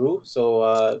they drew.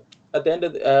 So at the end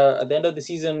of the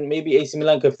season, maybe AC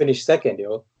Milan could finish second.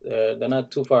 They're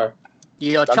not too far.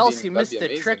 Chelsea missed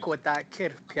the trick with that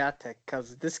kid Piatek,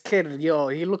 because this kid,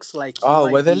 he looks like.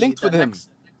 Were they linked with him?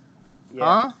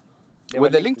 Huh? Were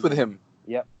they linked with him?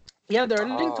 Yep. Yeah, they're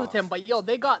linked with him, but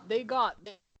they got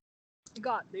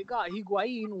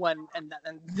Higuain when and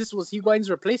this was Higuain's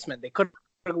replacement. They could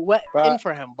went in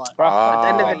for him, but at the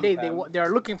end of the day, they're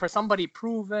looking for somebody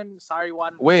proven. Sorry,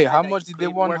 one. Wait, how much did they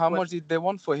want? How much did they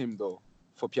want for him though?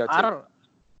 For Piatek?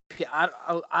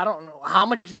 I don't know how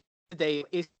much did they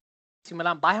AC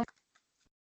Milan buy him.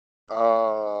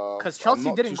 Because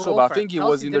Chelsea didn't go for him. I think it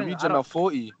was in the region of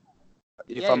 40.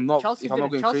 If I'm not going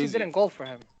crazy. Chelsea didn't go for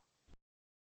him.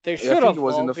 They should have. I think it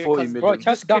was in the 40 million. Bro,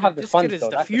 Chelsea don't have the funds though.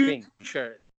 That's the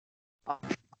future.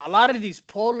 A lot of these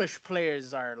Polish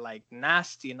players are like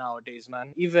nasty nowadays,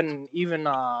 man. Even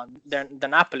the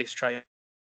Napoli striker,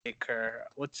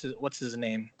 what's his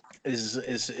name,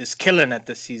 is killing it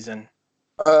this season.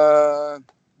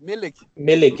 Milik.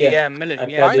 Milik, yeah. Milik.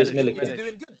 Milik. He's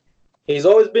doing good. He's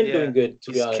always been doing good,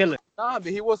 to be honest. Killing. Nah,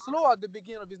 but he was slow at the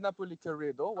beginning of his Napoli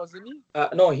career, though, wasn't he?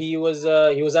 No, he was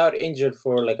out injured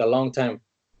for like a long time.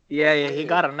 Yeah, he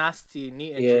got a nasty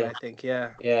knee injury, Yeah. I think.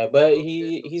 Yeah. Yeah, but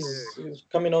he's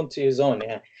coming on to his own,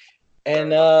 yeah.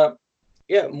 And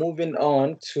yeah, moving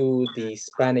on to the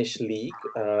Spanish league.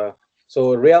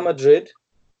 So Real Madrid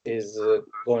is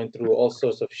going through all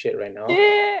sorts of shit right now.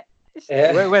 Yeah.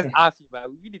 Yeah. Where's Afi,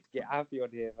 man? We need to get Afi on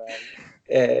here, man.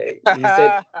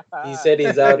 He said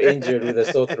he's out injured with a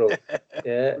sore throat.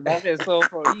 Yeah. That is so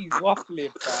pro. He's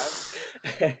waffling,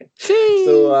 fam.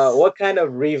 So what kind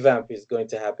of revamp is going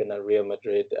to happen at Real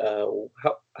Madrid?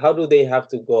 How do they have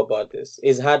to go about this?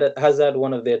 Is Hazard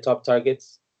one of their top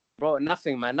targets? Bro,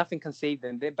 nothing, man. Nothing can save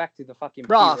them. They're back to the fucking.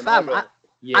 Bro, P fam, Ronaldo.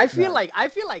 I feel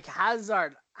like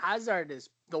Hazard is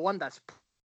the one that's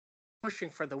pushing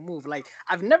for the move. Like,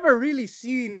 I've never really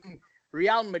seen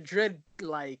Real Madrid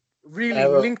like really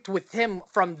linked with him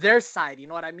from their side. You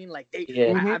know what I mean? Like,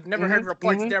 I've never heard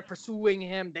reports they're pursuing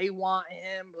him. They want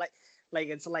him.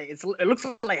 It looks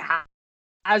like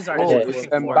Hazard is pushing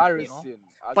for embarrassing. Him, you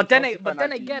know? But then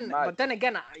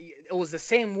again, it was the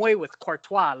same way with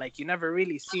Courtois. Like, you never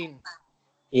really seen.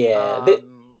 Yeah.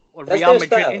 Real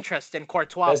Madrid interest in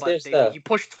Courtois, that's but he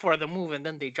pushed for the move and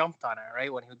then they jumped on it, right,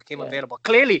 when he became available.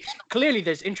 Clearly,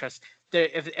 there's interest.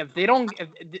 If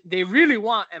they really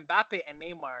want Mbappe and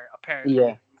Neymar,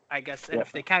 apparently, I guess, and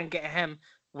if they can't get him,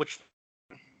 which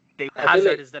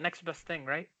Hazard is the next best thing,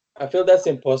 right? I feel that's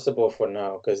impossible for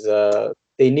now because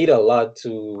they need a lot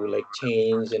to like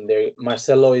change, and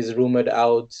Marcelo is rumored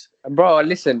out. Bro,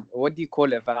 listen, what do you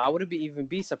call it, fam? I wouldn't even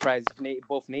be surprised if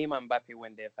both Neymar and Mbappe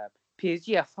went there, fam.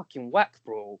 PSG are fucking whack,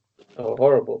 bro. Oh,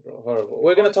 horrible, bro, horrible.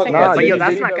 We're gonna talk about but it.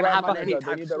 that's not gonna happen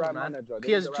anytime soon, man.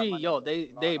 PSG,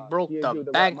 they broke the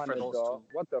bank for those two.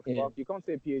 What the fuck? You can't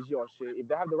say PSG or shit. If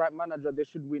they have the right manager, they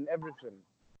should win everything.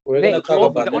 We're gonna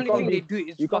talk about the only it. thing they do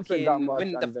is fucking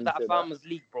win that Farmers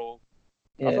League, bro.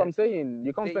 That's what I'm saying.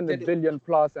 You can't spend $1 billion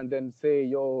plus and then say,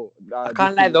 yo. I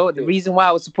can't lie though. The reason why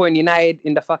I was supporting United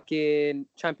in the fucking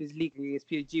Champions League against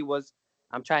PSG was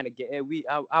I'm trying to get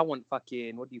I want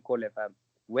fucking, what do you call it, fam?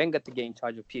 Wenger to get in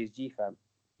charge of PSG, fam.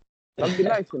 That'd be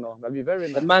nice, you know. That'd be very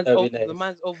nice. The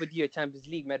man's overdue a Champions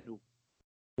League medal.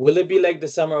 Will it be like the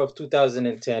summer of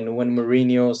 2010 when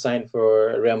Mourinho signed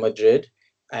for Real Madrid?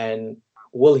 And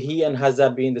will he and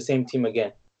Hazard be in the same team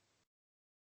again?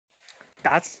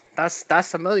 That's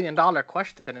 $1 million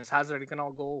question. Is Hazard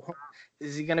gonna go?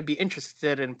 Is he gonna be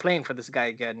interested in playing for this guy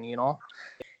again? You know,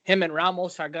 him and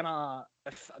Ramos are gonna.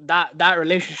 If that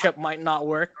relationship might not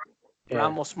work. Yeah.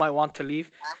 Ramos might want to leave.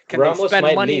 Can Ramos they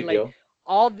spend money? Leave,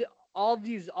 all the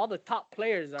top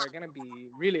players are gonna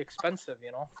be really expensive.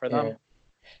 You know, for them.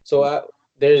 So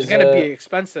there's it's gonna be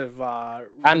expensive.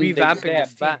 And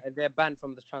revamping they're banned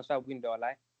from the transfer window,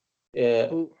 like. Yeah.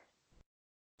 Who?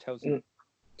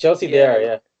 Chelsea,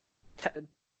 yeah.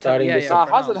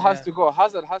 Hazard has to go.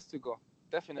 Hazard has to go.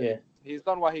 Definitely. Yeah. He's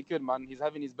done what he could, man. He's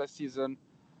having his best season.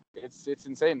 It's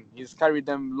insane. He's carried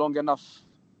them long enough.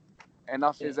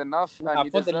 Enough is enough, and he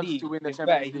deserves to win the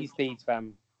Champions League. He stays,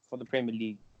 fam, for the Premier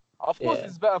League. Of course,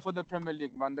 it's better for the Premier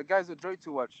League, man. The guy's a joy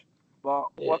to watch. But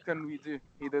what can we do?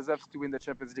 He deserves to win the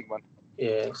Champions League, man.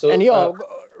 Yeah. So,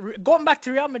 going back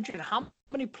to Real Madrid, how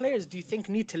many players do you think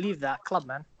need to leave that club,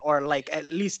 man? Or like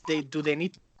at least they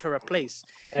need to replace?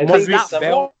 Because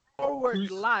that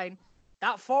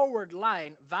forward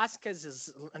line, Vasquez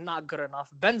is not good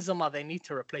enough. Benzema, they need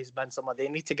to replace Benzema. They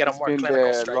need to get a more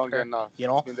clinical striker. You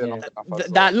know,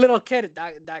 that little kid,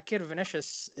 that kid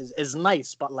Vinicius is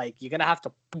nice, but like you're gonna have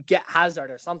to get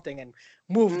Hazard or something and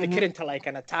move the kid into like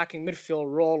an attacking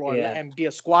midfield role or let him be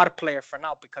a squad player for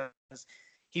now because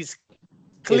he's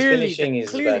clearly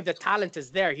the talent is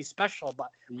there. He's special,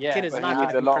 but the kid is not going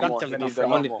to be productive enough.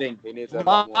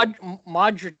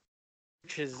 Modric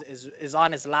is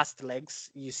on his last legs.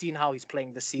 You've seen how he's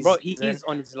playing this season. Bro, he is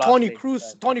on his last legs.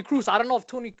 Toni Kroos. I don't know if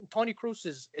Toni Kroos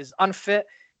is unfit,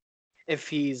 if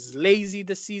he's lazy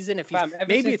this season, if he's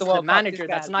maybe it's the manager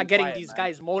that's not getting these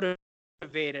guys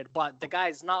motivated. But the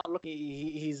guy's not looking.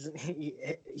 He's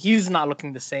not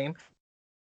looking the same.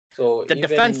 So the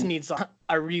defense needs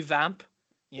a revamp.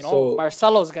 You know,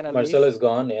 Marcelo's gonna. Marcelo's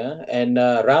gone, yeah, and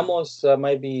Ramos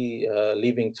might be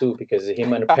leaving too because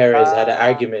him and Perez had an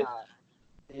argument.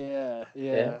 Yeah.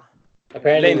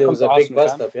 Apparently there was a big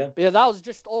bust up, Yeah, that was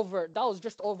just over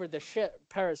the shit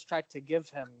Perez tried to give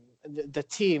him the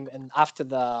team and after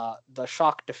the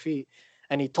shock defeat,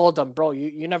 and he told them, bro,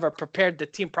 you never prepared the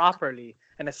team properly,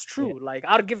 and it's true. Yeah. Like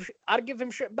I'd give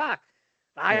him shit back.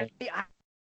 Are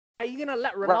you gonna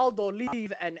let Ronaldo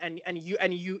leave and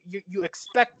you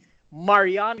expect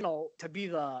Mariano to be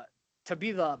the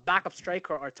backup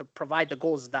striker or to provide the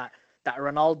goals that that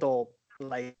Ronaldo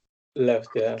like. Left,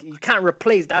 yeah. You can't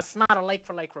replace. That's not a like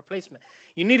for like replacement.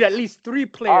 You need at least 3 he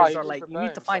players, or can like you prepare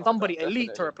need to find himself, somebody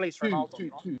elite to definitely. replace Two, Ronaldo. two, You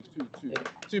know? two, two, two, Yeah.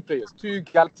 two players, 2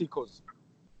 Galacticos.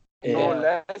 No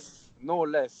Yeah. less, no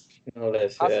less. No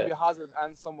less, Has to yeah. be Hazard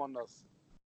and someone else.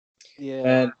 Yeah.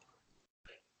 And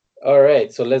all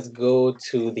right, so let's go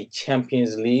to the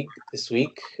Champions League this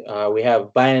week. We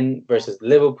have Bayern versus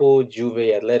Liverpool, Juve,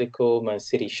 Atletico, Man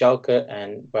City, Schalke,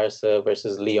 and Barca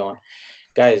versus Lyon.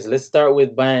 Guys, let's start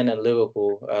with Bayern and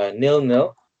Liverpool.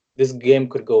 0-0. This game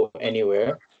could go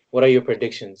anywhere. What are your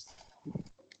predictions?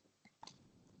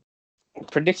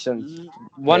 Predictions: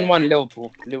 1-1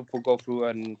 Liverpool. Liverpool go through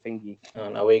and thingy.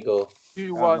 On away go.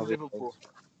 2-1 Liverpool.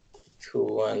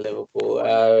 2-1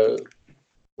 Liverpool.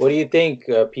 What do you think,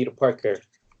 Peter Parker?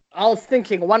 I was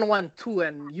thinking 1-1-2,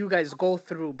 and you guys go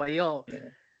through, but yo, Yeah.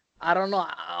 I don't know.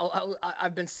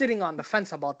 I've been sitting on the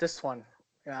fence about this one.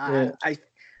 Yeah.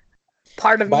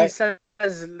 Part of By-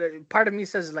 me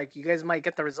says like you guys might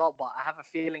get the result, but I have a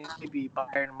feeling maybe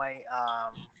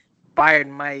Bayern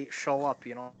might show up.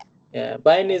 You know. Yeah,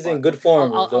 Bayern is in good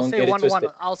form. I'll Don't say get it 1-1. twisted.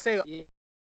 I'll say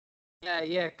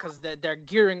yeah, because they're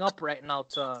gearing up right now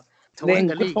to They're win in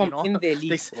the good league. form You know, in their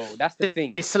league, bro. That's the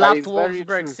thing. They slapped is very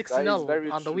Wolfsburg true. 6-0 very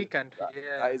on the true. weekend.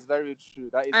 That is very true.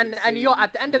 That is And insanely yo,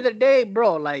 at the end of true. the day,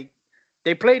 bro, like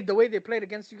they played the way they played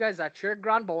against you guys at your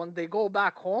ground, but when they go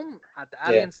back home at the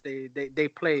Yeah. Allianz, they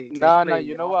play. Nah,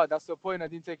 you know what? That's the point I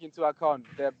didn't take into account.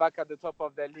 They're back at the top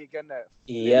of their league, and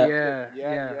Yeah.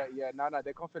 Yeah. Nah,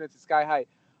 their confidence is sky high.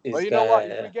 This But you know what?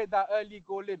 guy, If we get that early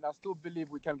goal in, I still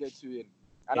believe we can get 2 in.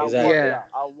 And Exactly.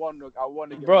 I want to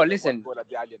get Bro, one listen. goal at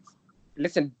the Allianz.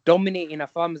 Listen, dominating a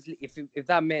Farmers League, if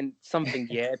that meant something,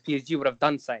 yeah, PSG would have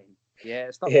done something.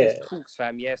 Yeah, stop Yeah. this talks,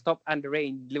 fam. Yeah, stop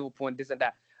underrating Liverpool and this and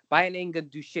that. Bayern ain't gonna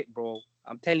do shit, bro.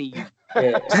 I'm telling you.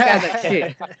 yeah. These guys are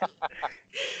shit.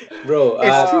 Bro,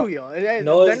 It's true, yo.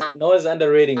 Noah's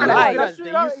underrating. Not Why? as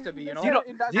good as they used to be, you know. You know,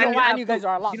 And you guys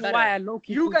are a lot you know better. why I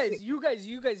low-key You feel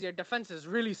sick? guys, your defense is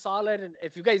really solid, and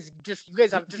if you guys have just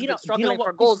been struggling what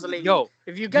for goals pisses- lately. yo,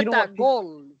 If you you get know that what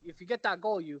goal,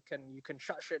 you can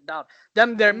shut shit down.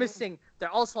 They're missing. They're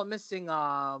also missing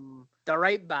the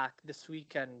right back this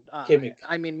weekend. Kimmich.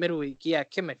 I mean midweek. Yeah,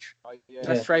 Kimmich. Yeah.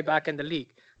 Best right back in the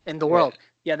league, in the world.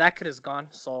 Yeah, that kid is gone.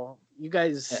 So you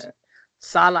guys, Yeah.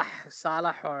 Salah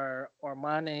or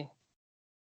Mane.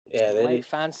 Yeah, might they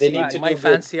fancy. need to might do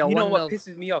fancy a You know 1-0. what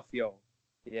pisses me off, yo?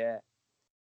 Yeah.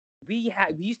 We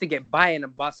used to get Bayern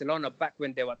and Barcelona back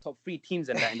when they were top 3 teams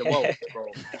in the world, bro.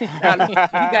 Now, look, you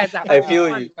guys are I feel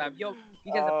fun, you. fam. Yo,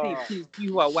 you guys are playing PSG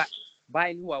who are whack,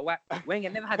 Bayern who are whack. Wenger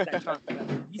never had that chance, fam.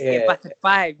 You used to Yeah. get battered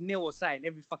 5-0 or something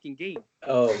every fucking game.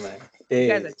 Oh man, You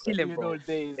guys days. are chilling, bro.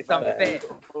 Days, It's man. unfair.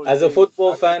 As a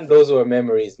football fan, those were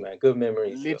memories, man. Good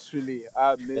memories. yo. Literally,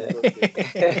 I miss those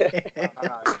days.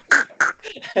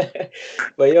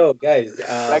 But yo, guys,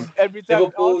 Like every time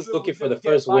Liverpool's Arsenal looking would for the just get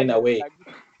first win Bayern, away. like,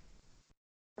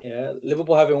 Yeah,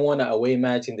 Liverpool haven't won an away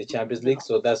match in the Champions League,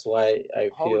 so that's why I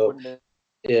feel horrible.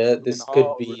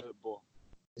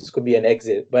 this could be an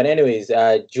exit. But anyways,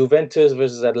 Juventus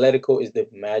versus Atletico is the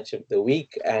match of the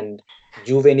week, and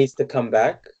Juve needs to come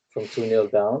back from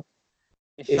 2-0 down.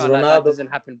 Inshallah, that Ronaldo- doesn't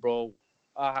happen, bro.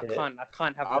 I Yeah.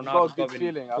 can't have I've got Ronaldo a good going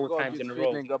feeling. I've 4 got a times good in a row.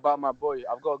 feeling about my boy.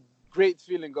 I've got a great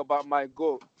feeling about my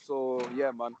goal. So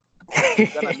yeah, man.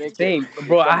 He's gonna make Same, it.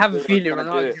 bro. He's I gonna have a do it. feeling He's gonna do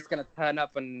Ronaldo's it. just gonna turn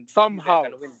up and Somehow,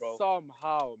 gonna win, bro.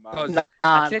 somehow, man. Because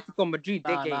Atletico Madrid,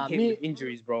 they're getting hit me- with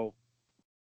injuries, bro.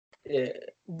 Yeah,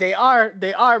 They are,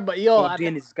 but yo, at the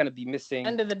Godin is gonna be missing.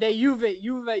 end of the day,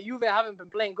 Juve haven't been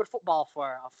playing good football for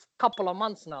a couple of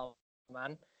months now,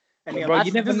 man. And yo, Bro, that's-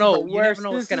 you never this is know. the You never worst.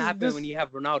 know what's This gonna is- happen this- when you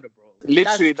have Ronaldo, bro.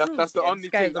 Literally, That's that's the true. only This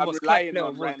guy is thing the I'm most class relying player on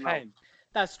of all right now. time.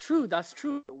 That's true. That's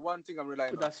true. The one thing I'm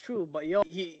relying on. That's true. But yo,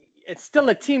 it's still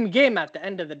a team game at the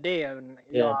end of the day. And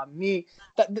Yeah.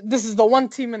 this is the one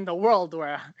team in the world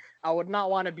where I would not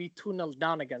want to be 2-0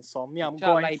 down against. So I'm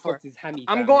Inshallah, going he for. pops his hammy,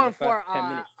 I'm fam, in going the for. first 10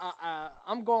 minutes.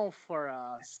 I'm going for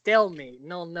a stalemate.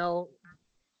 0-0.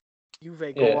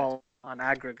 Juve go Yeah. out on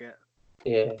aggregate.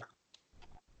 yeah.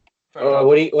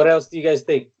 What else do you guys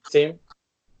think? Same?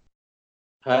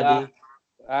 Hadi?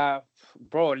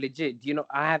 Bro, legit. Do you know?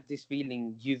 I have this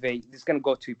feeling Juve. This is gonna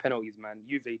go 2 penalties, man.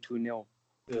 Juve 2-0.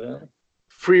 Yeah.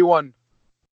 3-1.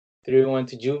 3-1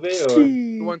 to Juve or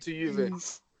 3-1 to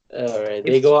Juve. all right,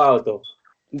 they go out though.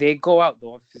 They go out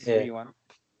though. If it's Yeah. 3-1.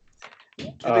 Do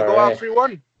they go out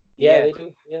 3-1? Yeah, Yeah. they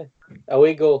do. Yeah.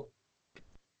 Away go.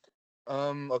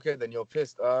 Okay, then you're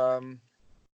pissed. All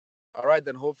right,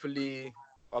 then hopefully.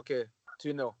 Okay,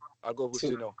 2-0. I'll go with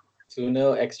 2-0.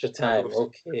 2-0 extra time.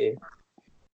 Okay.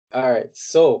 All right.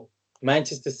 So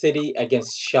Manchester City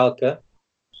against Schalke.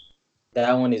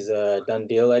 That one is a done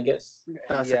deal, I guess.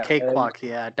 That's a Yeah, cakewalk.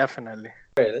 Yeah, definitely.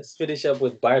 All right, let's finish up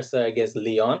with Barca against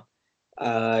Lyon.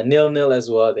 0-0 as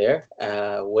well there.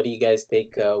 What do you guys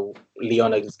think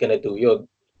Lyon is gonna do? Yo,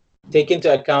 take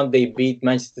into account they beat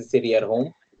Manchester City at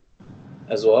home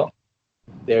as well.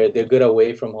 They're good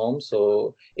away from home.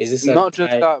 So is this a Not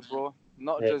just tie? that, bro.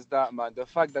 Not Yeah. just that, man. The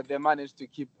fact that they managed to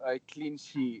keep a clean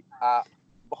sheet at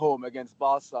home against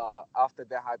Barca after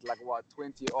they had like what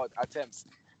 20 odd attempts,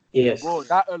 Yes. bro.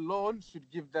 That alone should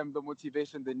give them the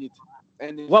motivation they need.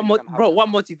 Anything can bro? happen. What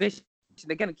motivation?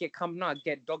 They're gonna come now and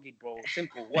get dogged, bro.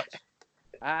 Simple. Watch.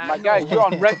 My guy, No, you're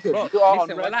on record. bro. You are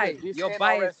Listen, on walai, record. This you're ain't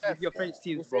biased RSF. with your French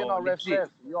teams, This ain't bro. Legit. RSF.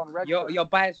 You're on record. You're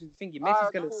biased with thinking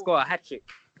Messi's gonna Cool. score a hat trick.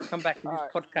 Come back to this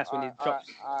Alright, podcast when it drops.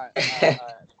 Alright.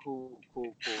 Cool.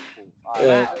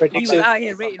 Man, he predictions. was out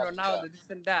here rating Ronaldo, this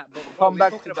and that, but bro, Come we're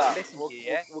back talking to about that. Messi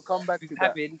here, yeah? We'll come back to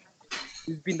that.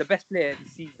 Who's been the best player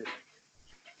this season?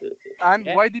 And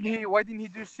Yeah. why didn't he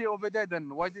do shit over there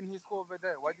then? Why didn't he score over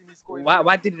there? Why didn't he score?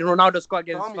 Why did Ronaldo score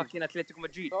against Tell me. fucking Atletico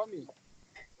Madrid? Tell me.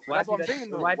 Why That's what did I'm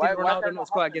saying, though. Why did Why Ronaldo can it not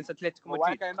score happen? against Atletico But why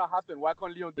Madrid? can it not happen? Why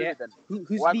can't Leon do Yeah. it then? Who's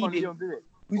Why can't leading? Leon do it?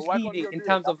 Who's But why can't leading Leon in do it?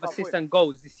 terms of That's my assists point. and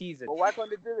goals this season? But why can't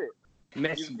they do it? You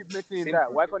Messi. keep mentioning Simple.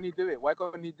 that. Why can't he do it? Why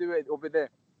can't he do it over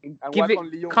there? And Give why it-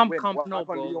 can't Leon come- win? come Why now, can't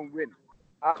bro. Leon win?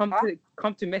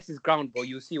 Come to Messi's ground, bro.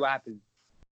 You'll see what happens.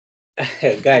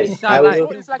 Guys, Inshallah, I will.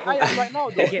 Bro, it's like Ajax right now,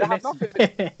 though. They They get have Messi. nothing. They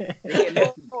get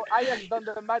Messi. Bro, Ajax done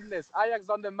the madness. Ajax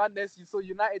done the madness. You saw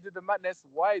United did the madness.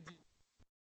 Why do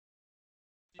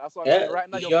That's what I'm Yeah, saying. Right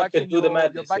now, Leon you're can backing, do the you're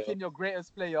madness, backing your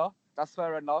greatest player. That's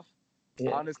fair enough. I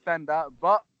Yeah. understand that.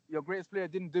 But your greatest player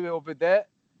didn't do it over there.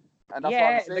 And that's Yeah,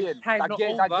 what I'm saying. the time's That not gave,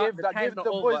 over. that gave, The that time's gave not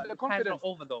the over. boys The the time's confidence. not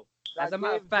over though. That As a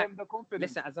matter of gave fact, them the confidence.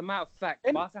 listen. As a matter of fact,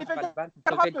 And Barca if have it advantage can of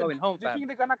them happen, going home, do you fam. think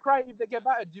they're gonna cry if they get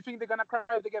battered? Do you think they're gonna cry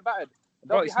if they get battered? They'll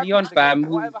Bro, be it's happy Leon, if they get fam.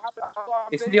 battered. Whatever happens, that's what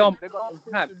I'm It's saying. Leon. They got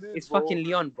nothing Fam, to lose, it's bro. fucking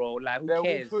Leon, bro. Like, who They will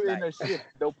cares? put in Like, a shift.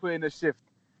 They'll put in a shift.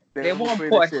 they will won't put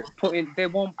in a put shift. they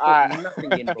won't put Alright.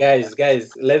 nothing in, bro.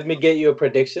 Guys, let me get your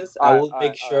predictions. I will Alright,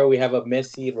 make sure we have a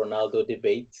Messi Ronaldo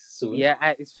debate soon.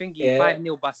 Yeah, it's thingy. Yeah.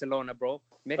 5-0 Barcelona, bro.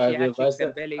 Messi 5-0 hat trick,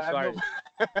 Barca. Dembele, 5-0.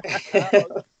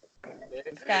 Suarez.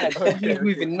 This guy, he's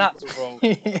moving nuts, bro.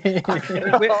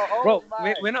 Oh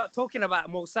my. We're not talking about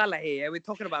Mo Salah here. We're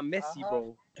talking about Messi,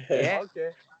 bro. Yeah, Okay.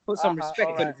 put some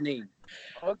respect on alright. his name.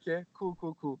 Okay.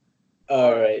 Cool.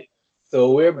 All right.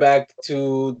 So we're back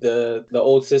to the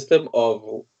old system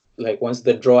of like once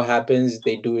the draw happens,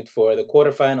 they do it for the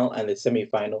quarterfinal and the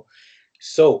semifinal.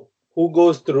 So who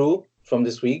goes through from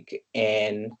this week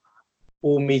and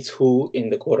who meets who in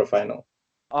the quarterfinal?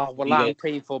 Oh, well, You I'm guys-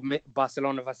 praying for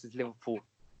Barcelona versus Liverpool.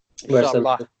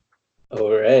 Barcelona. Inshallah.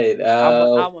 All right.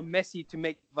 I want Messi to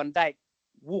make Van Dijk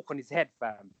walk on his head,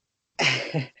 fam.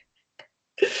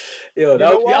 Yo,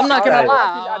 that would be I'm not gonna outside.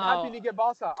 lie. I'd happily get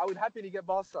Barca. I would happily get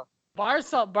Barca.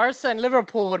 Barca and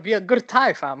Liverpool would be a good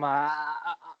tie, fam.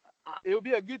 It would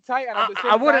be a good tie, and at the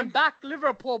same I wouldn't time, back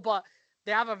Liverpool, but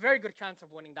they have a very good chance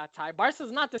of winning that tie.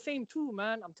 Barca's not the same too,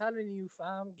 man. I'm telling you,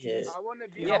 fam. Yeah. I want to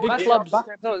be. Yeah, I wanna big be out of clubs. the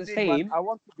Barca's not the Champions League, man. same. I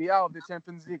want to be out of the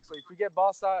Champions League. So if we get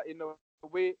Barca in a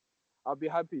way, I'll be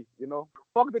happy. You know,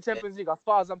 fuck the Champions League. As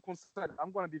far as I'm concerned,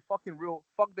 I'm gonna be fucking real.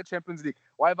 Fuck the Champions League.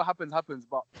 Whatever happens, happens.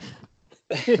 But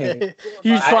You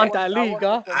just want that league,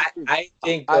 huh? I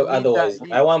think I need otherwise.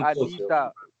 that. I want I both. need yo.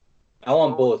 that. I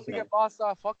want So both, if we man. get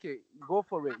Barca, fuck it, go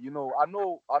for it. You know, I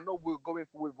know we're going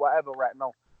with whatever right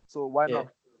now. So why Yeah. not?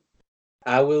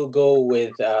 I will go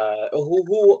with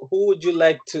who would you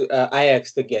like to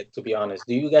Ajax to get, to be honest?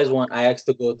 Do you guys want Ajax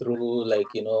to go through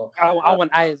I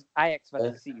want Ajax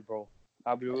versus City, bro.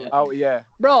 I'll be real. Oh yeah.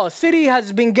 Bro, City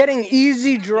has been getting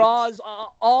easy draws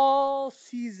all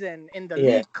season in the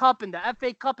Yeah. League Cup, in the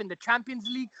FA Cup, in the Champions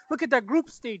League. Look at their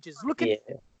group stages. Look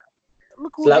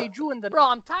who Slap. they drew in the. Bro,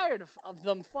 I'm tired of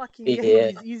them fucking getting Yeah.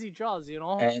 these easy draws. You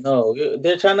know. I know.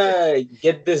 They're trying to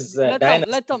get this dynasty,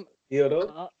 Let them. you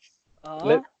know?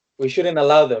 We shouldn't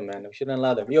allow them, man. We shouldn't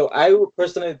allow them. Yo, I would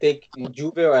personally think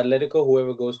Juve or Atletico,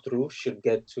 whoever goes through, should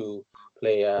get to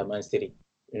play Man City.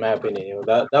 In my opinion,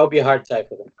 that would be a hard tie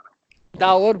for them.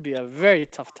 That would be a very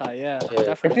tough tie. Yeah, Yeah. If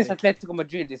definitely. it's Atletico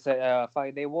Madrid, it's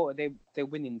they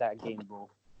winning that game, bro.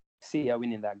 City are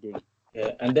winning that game.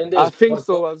 Yeah, and then there's I think Porto.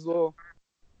 so as well.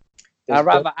 There's I'd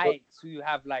rather Porto. Ajax, who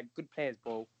have like good players,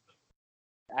 bro.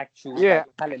 Actual Yeah.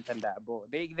 talent and that, bro.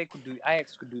 They could do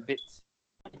Ajax could do bits.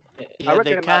 Yeah, reckon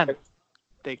they can. Ajax,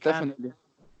 They can. definitely.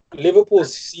 Liverpool's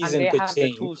And season they could have the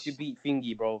change. tools to beat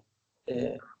Thingy, bro.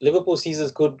 Liverpool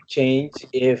seasons could change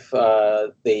if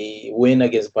they win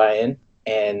against Bayern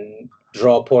and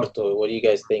draw Porto. What do you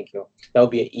guys think? That would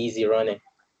be an easy running.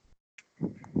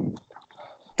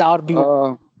 That would be.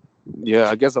 Yeah,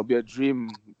 I guess that'll be a dream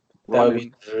That would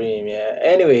be running. a dream, yeah.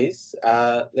 Anyways,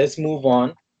 let's move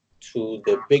on to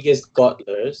the biggest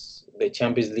butlers the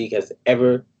Champions League has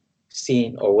ever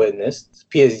seen or witnessed,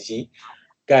 PSG.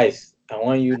 Guys, I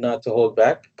want you not to hold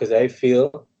back because I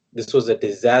feel this was a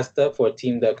disaster for a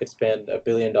team that could spend $1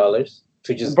 billion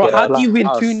to just Bro, get how out. do you win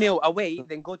Class. 2-0 away,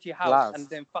 then go to your house Class. and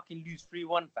then fucking lose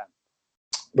 3-1, fam?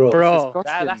 Bro, Bro,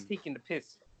 That's taking the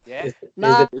piss. Yeah. it's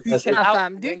nah, a disaster. out,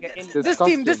 fam. Wenger in. It's This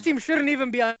disgusting. team shouldn't even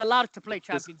be allowed to play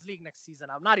Champions League next season.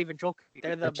 I'm not even joking.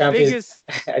 They're the Champions-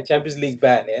 biggest A Champions League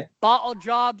ban, yeah? bottle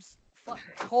jobs,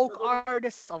 coke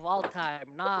artists of all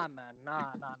time. Nah, man.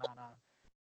 Nah.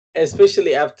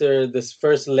 Especially after this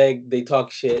first leg, they talk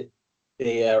shit.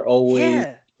 They are always,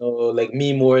 Yeah, like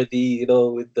meme worthy,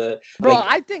 with the bro.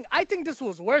 like. I think this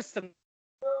was worse than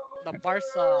the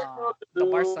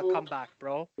Barca comeback,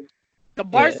 bro. The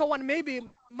Barca one maybe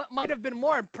might have been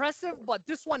more impressive, but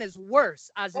this one is worse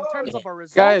as in terms of a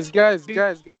result. Guys,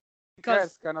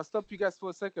 because can I stop you guys for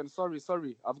a second?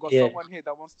 Sorry. I've got Yeah. someone here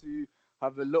that wants to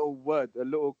have a little word, a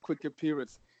little quick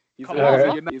appearance. He's Come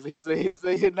on, he's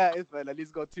a United fan and he's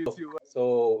got 2-2.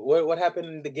 So what happened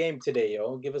in the game today,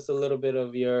 yo? Give us a little bit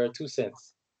of your 2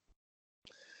 cents.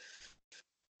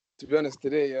 To be honest,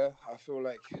 today, yeah, I feel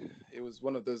like it was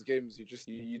one of those games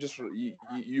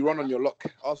you run on your luck.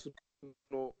 Arsenal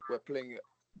were playing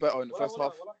better in the first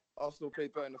half. Arsenal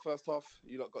played better in the first half.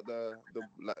 You lot got the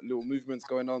like, little movements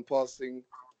going on, passing,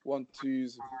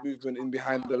 1-2s, movement in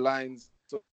behind the lines.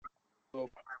 So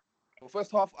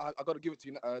first half, I got to give it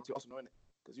to Arsenal, innit?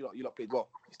 Because you lot played well.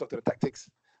 You stuck to the tactics,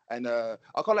 and I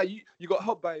can't lie, you got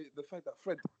helped by the fact that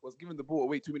Fred was giving the ball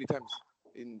away too many times.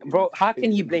 Bro, how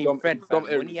can you in blame dumb- Fred, in fam, dumb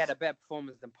when he areas. had a better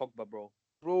performance than Pogba, bro?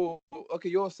 Bro, okay,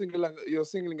 you're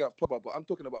singling out Pogba, but I'm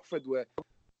talking about Fred, where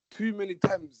too many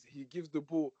times he gives the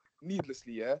ball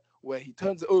needlessly, yeah, where he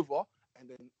turns it over and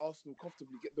then Arsenal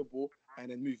comfortably get the ball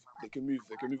and then move. They can move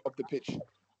up the pitch.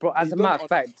 Bro, as He a done matter it of on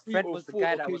fact, 3 Fred or was the 4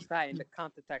 guy that was occasions. starting the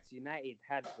counterattacks United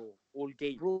had, bro, all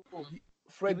game. Bro,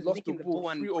 Fred was lost the nicking the ball ball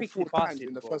and 3 or quickly 4 times passing,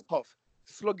 in the bro. first half.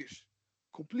 Sluggish.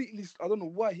 Completely, I don't know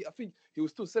why. I think he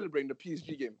was still celebrating the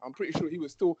PSG game. I'm pretty sure he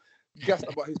was still gassed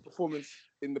about his performance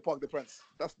in the Parc des Princes.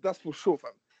 That's for sure,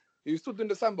 fam. He was still doing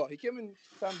the samba. He came in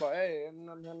samba. Hey,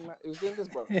 he was doing this,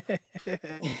 bro.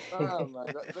 Ah, man,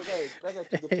 that guy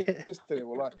took the piss today,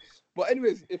 wallah. But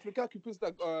anyways, if Lukaku puts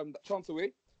that chance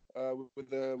away, with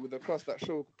the cross that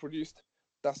Shaw produced,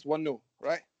 that's 1-0,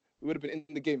 right? We would have been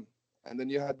in the game. And then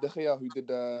you had De Gea, who did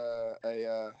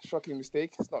a shocking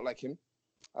mistake. It's not like him.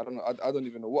 I don't know. I don't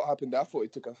even know what happened there. I thought he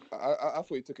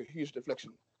took a huge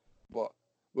deflection, but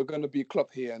we're gonna be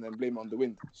Klopp here and then blame it on the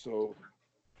wind. So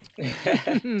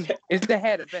Is De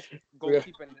Gea the best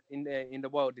goalkeeper in the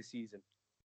world this season?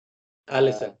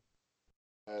 Alisson.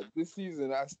 this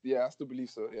season, I still believe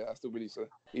so. Yeah, I still believe so.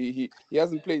 He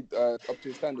hasn't played up to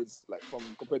his standards like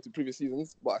compared to previous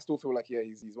seasons, but I still feel like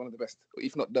he's one of the best,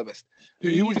 if not the best.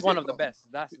 He's would you one say of the better? best.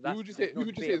 That's Who would you say? there's no Who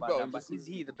would you debate say is about better? that, in but this is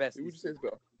season? he the best? Who would you say is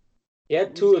better? He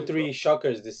had 2 or 3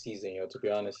 shockers this season, to be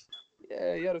honest.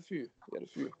 Yeah, he had a few.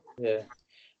 Yeah.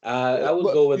 I would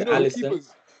But go with you know, the Alisson.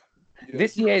 keepers.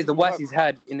 This year is the keepers worst have- he's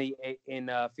had in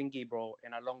thingy, bro,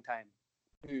 in a long time.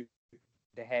 Who?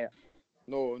 De Gea.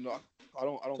 No, I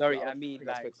don't. Sorry, I I don't mean think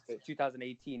that's like fair to say.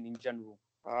 2018 in general.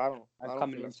 I don't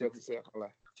coming think that's into fair to say. I can't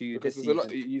lie. To you Because this there's a lot.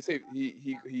 season. You say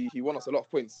he won us a lot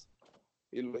of points.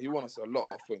 He won us a lot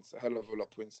of points, a hell of a lot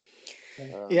of points.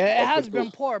 yeah, it up has until-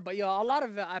 been poor, but a lot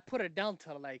of it I put it down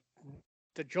to like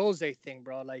the Jose thing,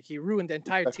 bro. Like he ruined the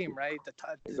entire team, right?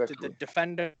 Exactly. The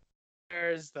defenders,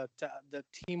 the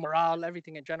team morale,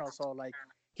 everything in general. So like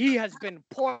he has been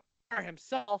poor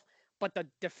himself, but the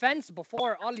defense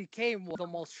before Oli came was the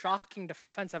most shocking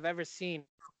defense I've ever seen.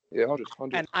 Yeah,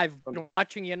 100. And I've been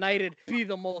watching United be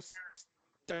the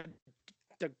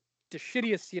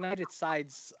shittiest United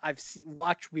sides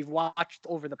we've watched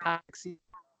over the past season.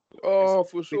 Oh,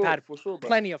 for sure. We've had for sure, bro.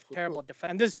 plenty of For terrible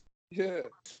defense. This Yeah.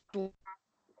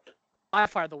 by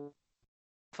far the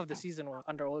half of the season was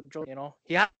under Joe.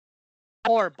 He had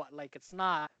more, but like it's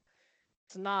not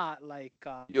like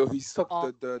Yo, he sucked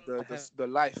Oh, the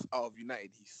life out of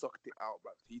United. He sucked it out,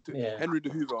 bro. He took Yeah. Henry the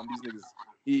Hoover on these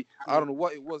niggas. I don't know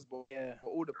what it was, but yeah.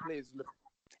 all the players look.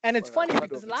 And it's funny shadow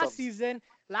because of last themselves.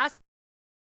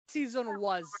 season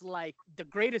was like the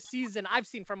greatest season I've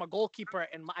seen from a goalkeeper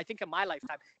in my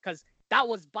lifetime, because that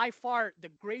was by far the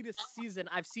greatest season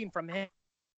I've seen from him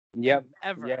Yep.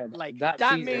 ever. Yeah, like that that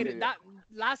season, made yeah. that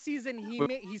last season he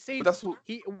But saved that's what.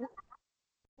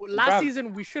 last Bruv.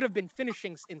 season we should have been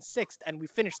finishing in 6th and we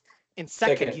finished in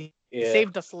 2nd. He Yeah.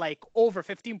 saved us like over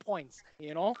 15 points,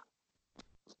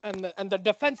 and the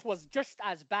defense was just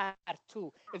as bad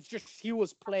too. It's just he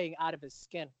was playing out of his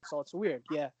skin, so it's weird.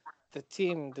 Yeah, the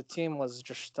team was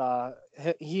just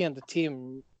he and the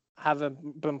team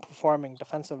haven't been performing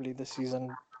defensively this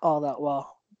season all that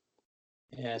well.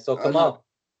 Yeah. So I Kamal.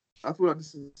 I feel like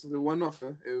this is the one-off.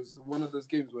 It was one of those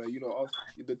games where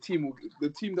the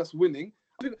team that's winning.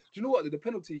 Do you know what? The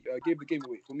penalty gave the game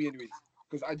away for me, anyways.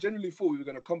 Because I genuinely thought we were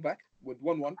gonna come back with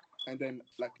 1-1, and then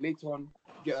like later on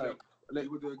get. Wait,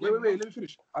 let me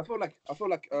finish. I felt like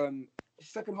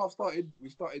second half started. We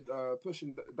started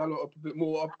pushing Dalot up a bit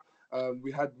more up.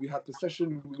 We had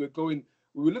possession. We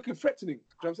were looking threatening. Do you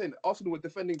know what I'm saying? Arsenal were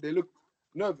defending. They looked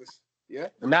nervous. Yeah.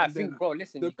 Nah, I And think, then bro.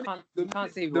 Listen, you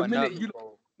can't say we were minute nervous,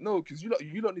 bro. No, because you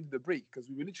don't needed the break because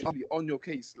we were literally on your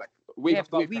case, like wave Yeah, after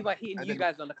but wave. we were hitting And you then-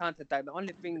 guys on the counter attack. The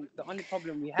only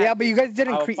problem we had. Yeah, but you guys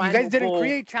didn't our final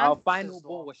create chances. Our final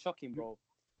ball though. was shocking, bro.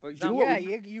 For Do you know example, what?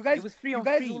 Yeah, you guys it was 3 you on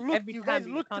guys 3 look every you time guys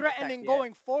we look counter-attacked, threatening yeah.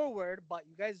 going forward, but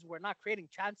you guys were not creating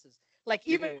chances. Like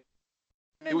even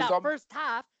in was, that first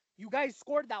half, you guys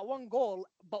scored that one goal,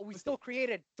 but we still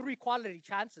created 3 quality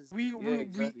chances.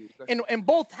 Exactly. In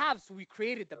both halves we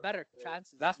created the better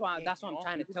chances. That's what in the game, I'm you know?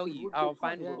 trying to tell you. Our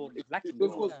final Yeah. ball was lacking, If those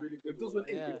bro. goals, if those went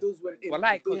in, Yeah. if those went in, Well,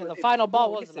 like, if those Yeah, went the in, final ball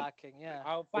No, was listen. lacking. Yeah.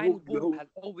 Our The final whole- ball has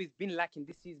always been lacking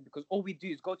this season because all we do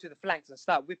is go to the flanks and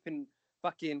start whipping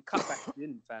fucking cutbacks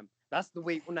in, fam. That's the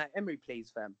way Unai Emery plays,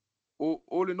 fam.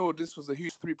 all in all, this was a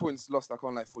huge 3 points lost. I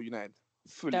can't lie for United.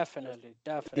 Fully. Definitely.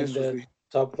 In This was the a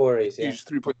top four race, yeah. huge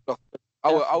 3 points lost.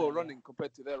 Our Definitely. running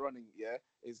compared to their running, yeah,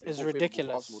 is It's more favourable for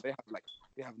ridiculous. Arsenal.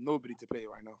 They have nobody to play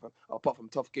right now, fam. Apart from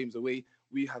tough games away.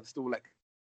 We have still like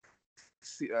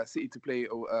City to play at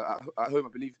home, I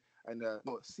believe, and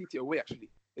no, City away actually,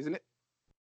 isn't it?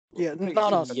 Yeah, We're no,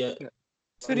 playing no. City. Yeah.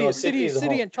 City, No, City, City's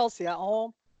home. and Chelsea at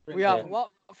home. We Yeah. have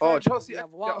Watford. Oh, Chelsea We have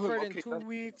at home. Watford in Okay, 2 that's-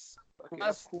 weeks. Okay,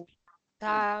 that's West cool.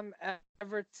 Ham,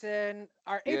 Everton.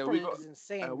 Our Yeah, we April got- is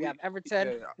insane. We we- have Everton.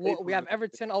 yeah, We have April-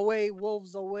 Everton away,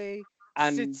 Wolves away,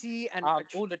 And City, and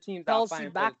all the teams that are Chelsea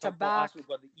fighting back for the to top four, back. Arsenal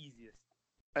got the easiest.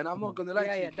 And I'm not gonna lie Yeah,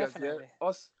 to yeah, you guys, definitely.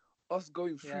 yeah. Us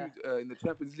going through Yeah. in the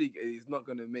Champions League is not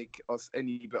gonna make us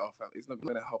any better, fam. It's not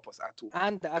gonna help us at all.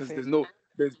 And the Because FA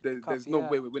there's no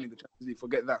Cup, way we're winning the Champions League.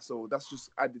 Forget that. So that's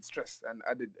just added stress and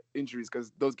added injuries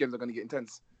because those games are gonna get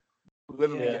intense.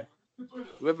 Whoever Yeah.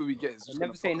 we get is just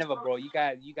Never gonna say fuck us never, up. bro. You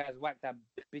guys whacked that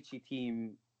bitchy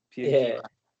team. PSG. Yeah.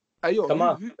 Hey yo, Come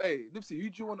on. hey Nipsey, who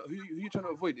do you want? Who you trying to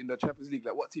avoid in the Champions League?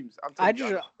 Like what teams? I'm I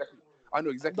telling you, just I know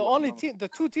exactly. the what only team the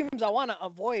 2 teams I want to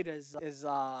avoid is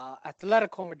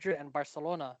Atletico Madrid and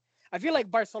Barcelona. I feel like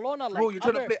Barcelona, Bro, like you're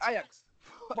trying to other play Ajax.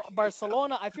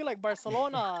 Barcelona. I feel like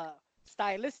Barcelona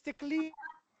stylistically,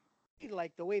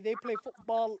 like the way they play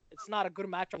football, it's not a good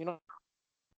matchup. You know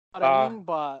what I mean?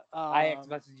 But Ajax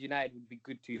versus United would be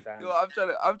good too, fam. Yo, I'm trying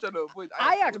to avoid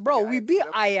Ajax, bro, we beat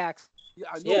Ajax Yeah,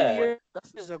 I know. 2 Yeah.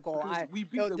 years ago. because we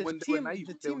beat Yo, them the when they were team, naive.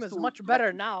 the They were team is still much better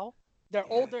lacking. now. They're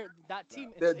older. That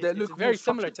team, They it's look very more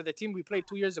similar structured. to the team we played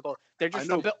 2 years ago. They're I just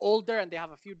know. a bit older and they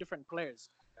have a few different players.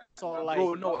 So like,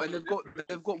 Bro, no, and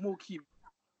they've got more key.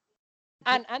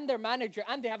 and their manager,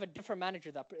 and they have a different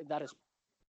manager that is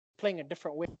playing a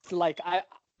different way. Like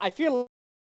I feel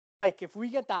like if we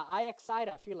get that Ajax side,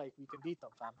 I feel like we could beat them,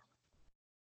 fam.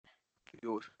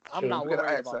 Yo, I'm Sure. not look at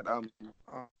worried Ajax about side.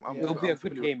 that. I'm It'll be a I'm good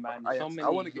familiar game, with man. Ajax. So I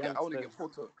many want to get youngsters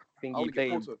Porto. I thingy want to get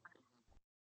playing. Porto.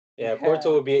 Yeah,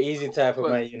 Porto will be an easy tie for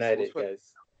Spurs. Man United, Spurs.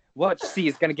 guys. Watch, see,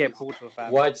 it's gonna get Porto,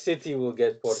 fam. Watch City will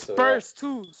get Porto. Spurs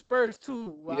too.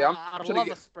 Yeah, I'm I'd trying to love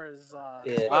get- a Spurs.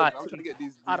 Yeah. I'm trying to get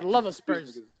these. I'd love a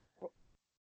Spurs.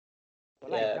 We're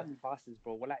like Yeah. dummy bastards,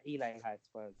 bro. We're like Eli had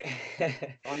Spurs.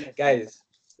 Honestly. Guys,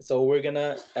 so we're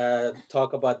gonna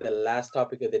talk about the last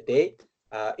topic of the day.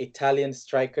 Italian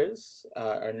strikers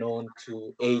are known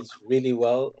to age really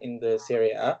well in the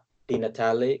Serie A. Di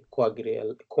Natale,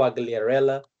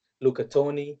 Quagliarella, Luca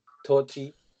Toni,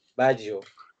 Totti, Baggio,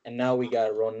 and now we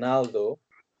got Ronaldo,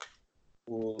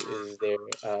 who is there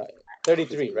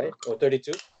 33, right? Or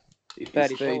 32?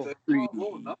 34.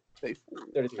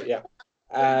 33,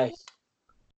 yeah.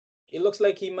 It looks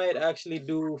like he might actually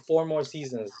do 4 more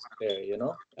seasons there, you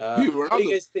know? Who, What do Ronaldo?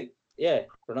 you guys think? Yeah,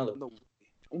 Ronaldo. No.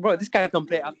 Bro, this guy can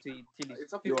play up to till he's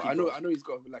Yo, 50, I know bro. he's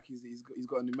got like he's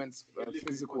got an immense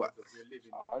physical.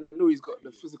 I know he's got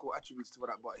the physical attributes to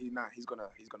that, but he's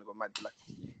gonna go mad. Like,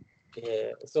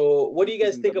 Yeah. So what do you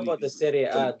guys Seasons, think I about the believe, Serie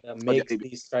A sorry. that makes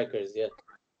these strikers,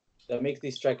 that makes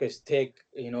these strikers take,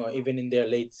 even in their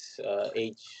late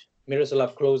age?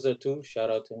 Miroslav Klose too, shout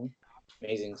out to him.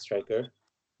 Amazing striker.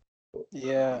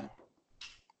 Yeah.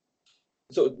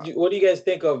 So what do you guys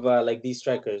think of like these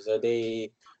strikers? Are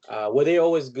they were they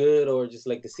always good, or just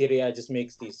like the Serie A just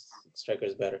makes these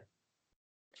strikers better?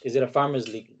 Is it a farmers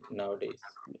league nowadays?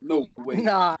 No way.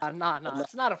 Nah.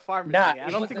 It's not a farmers Nah, league. I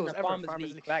don't think it was wasn't a ever a farmers farmers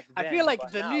league league. back I then, feel like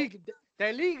but the now- league,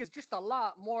 their league is just a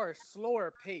lot more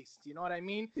slower paced. You know what I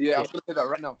mean? Yeah, I was gonna say that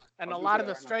right now. And I a was lot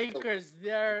gonna of the say that right now. strikers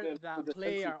there that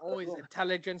play are always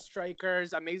intelligent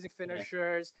strikers, amazing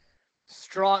finishers,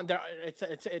 strong.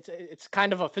 It's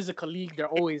kind of a physical league. They're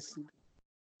always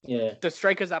Yeah, the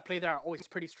strikers that play there are always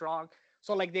pretty strong.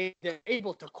 So like they're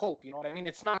able to cope. You know what I mean?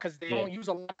 It's not because they Yeah. don't use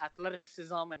a lot of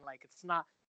athleticism and like it's not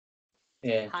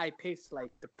yeah. high paced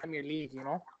like the Premier League. You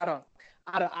know?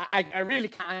 I really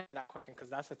can't answer that question because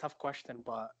that's a tough question.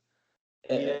 But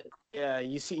yeah,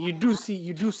 you do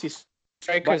see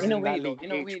strikers But in a that way, league though,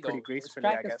 in a age way, pretty though, gracefully,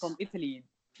 I strikers guess. from Italy,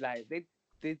 like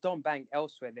they don't bang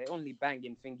elsewhere. They only bang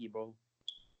in thingy, bro.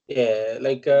 Yeah,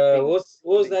 like what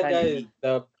was the that guy Italian league.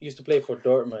 that used to play for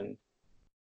Dortmund?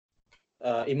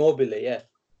 Immobile, yeah.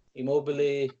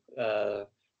 Immobile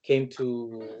came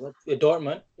to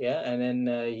Dortmund, yeah, and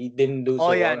then he didn't do so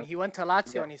Oh yeah, well. and he went to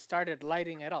Lazio and he started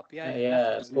lighting it up. Yeah,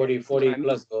 Yeah, definitely. 40 what I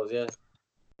plus goals, yeah.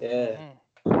 Yeah.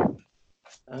 Mhm.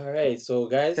 All right, so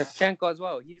guys, Shevchenko as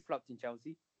well. He flopped in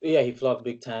Chelsea. yeah, he flopped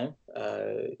big time.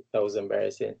 That was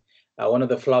embarrassing. One of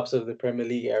the flops of the Premier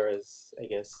League eras, I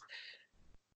guess.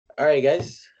 All right,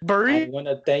 guys. I Barini want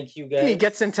to thank you guys.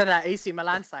 gets into that AC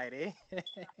Milan side, eh?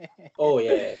 Oh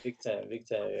yeah, big time, big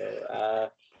time. Yeah.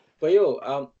 But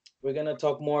we're gonna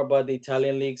talk more about the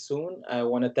Italian league soon. I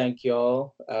want to thank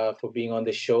y'all for being on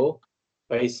the show.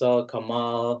 Faisal,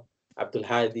 Kamal, Abdul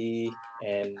Hadi,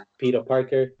 and Peter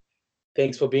Parker.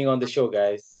 Thanks for being on the show,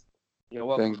 guys. You're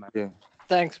welcome, Thank man. you.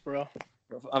 Thanks, bro.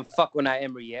 Fuck Unai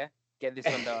Emery, yeah. Get this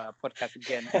on the podcast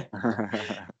again.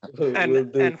 We'll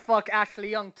do And fuck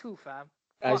Ashley Young too, fam.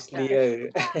 Fuck Ashley.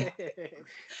 that.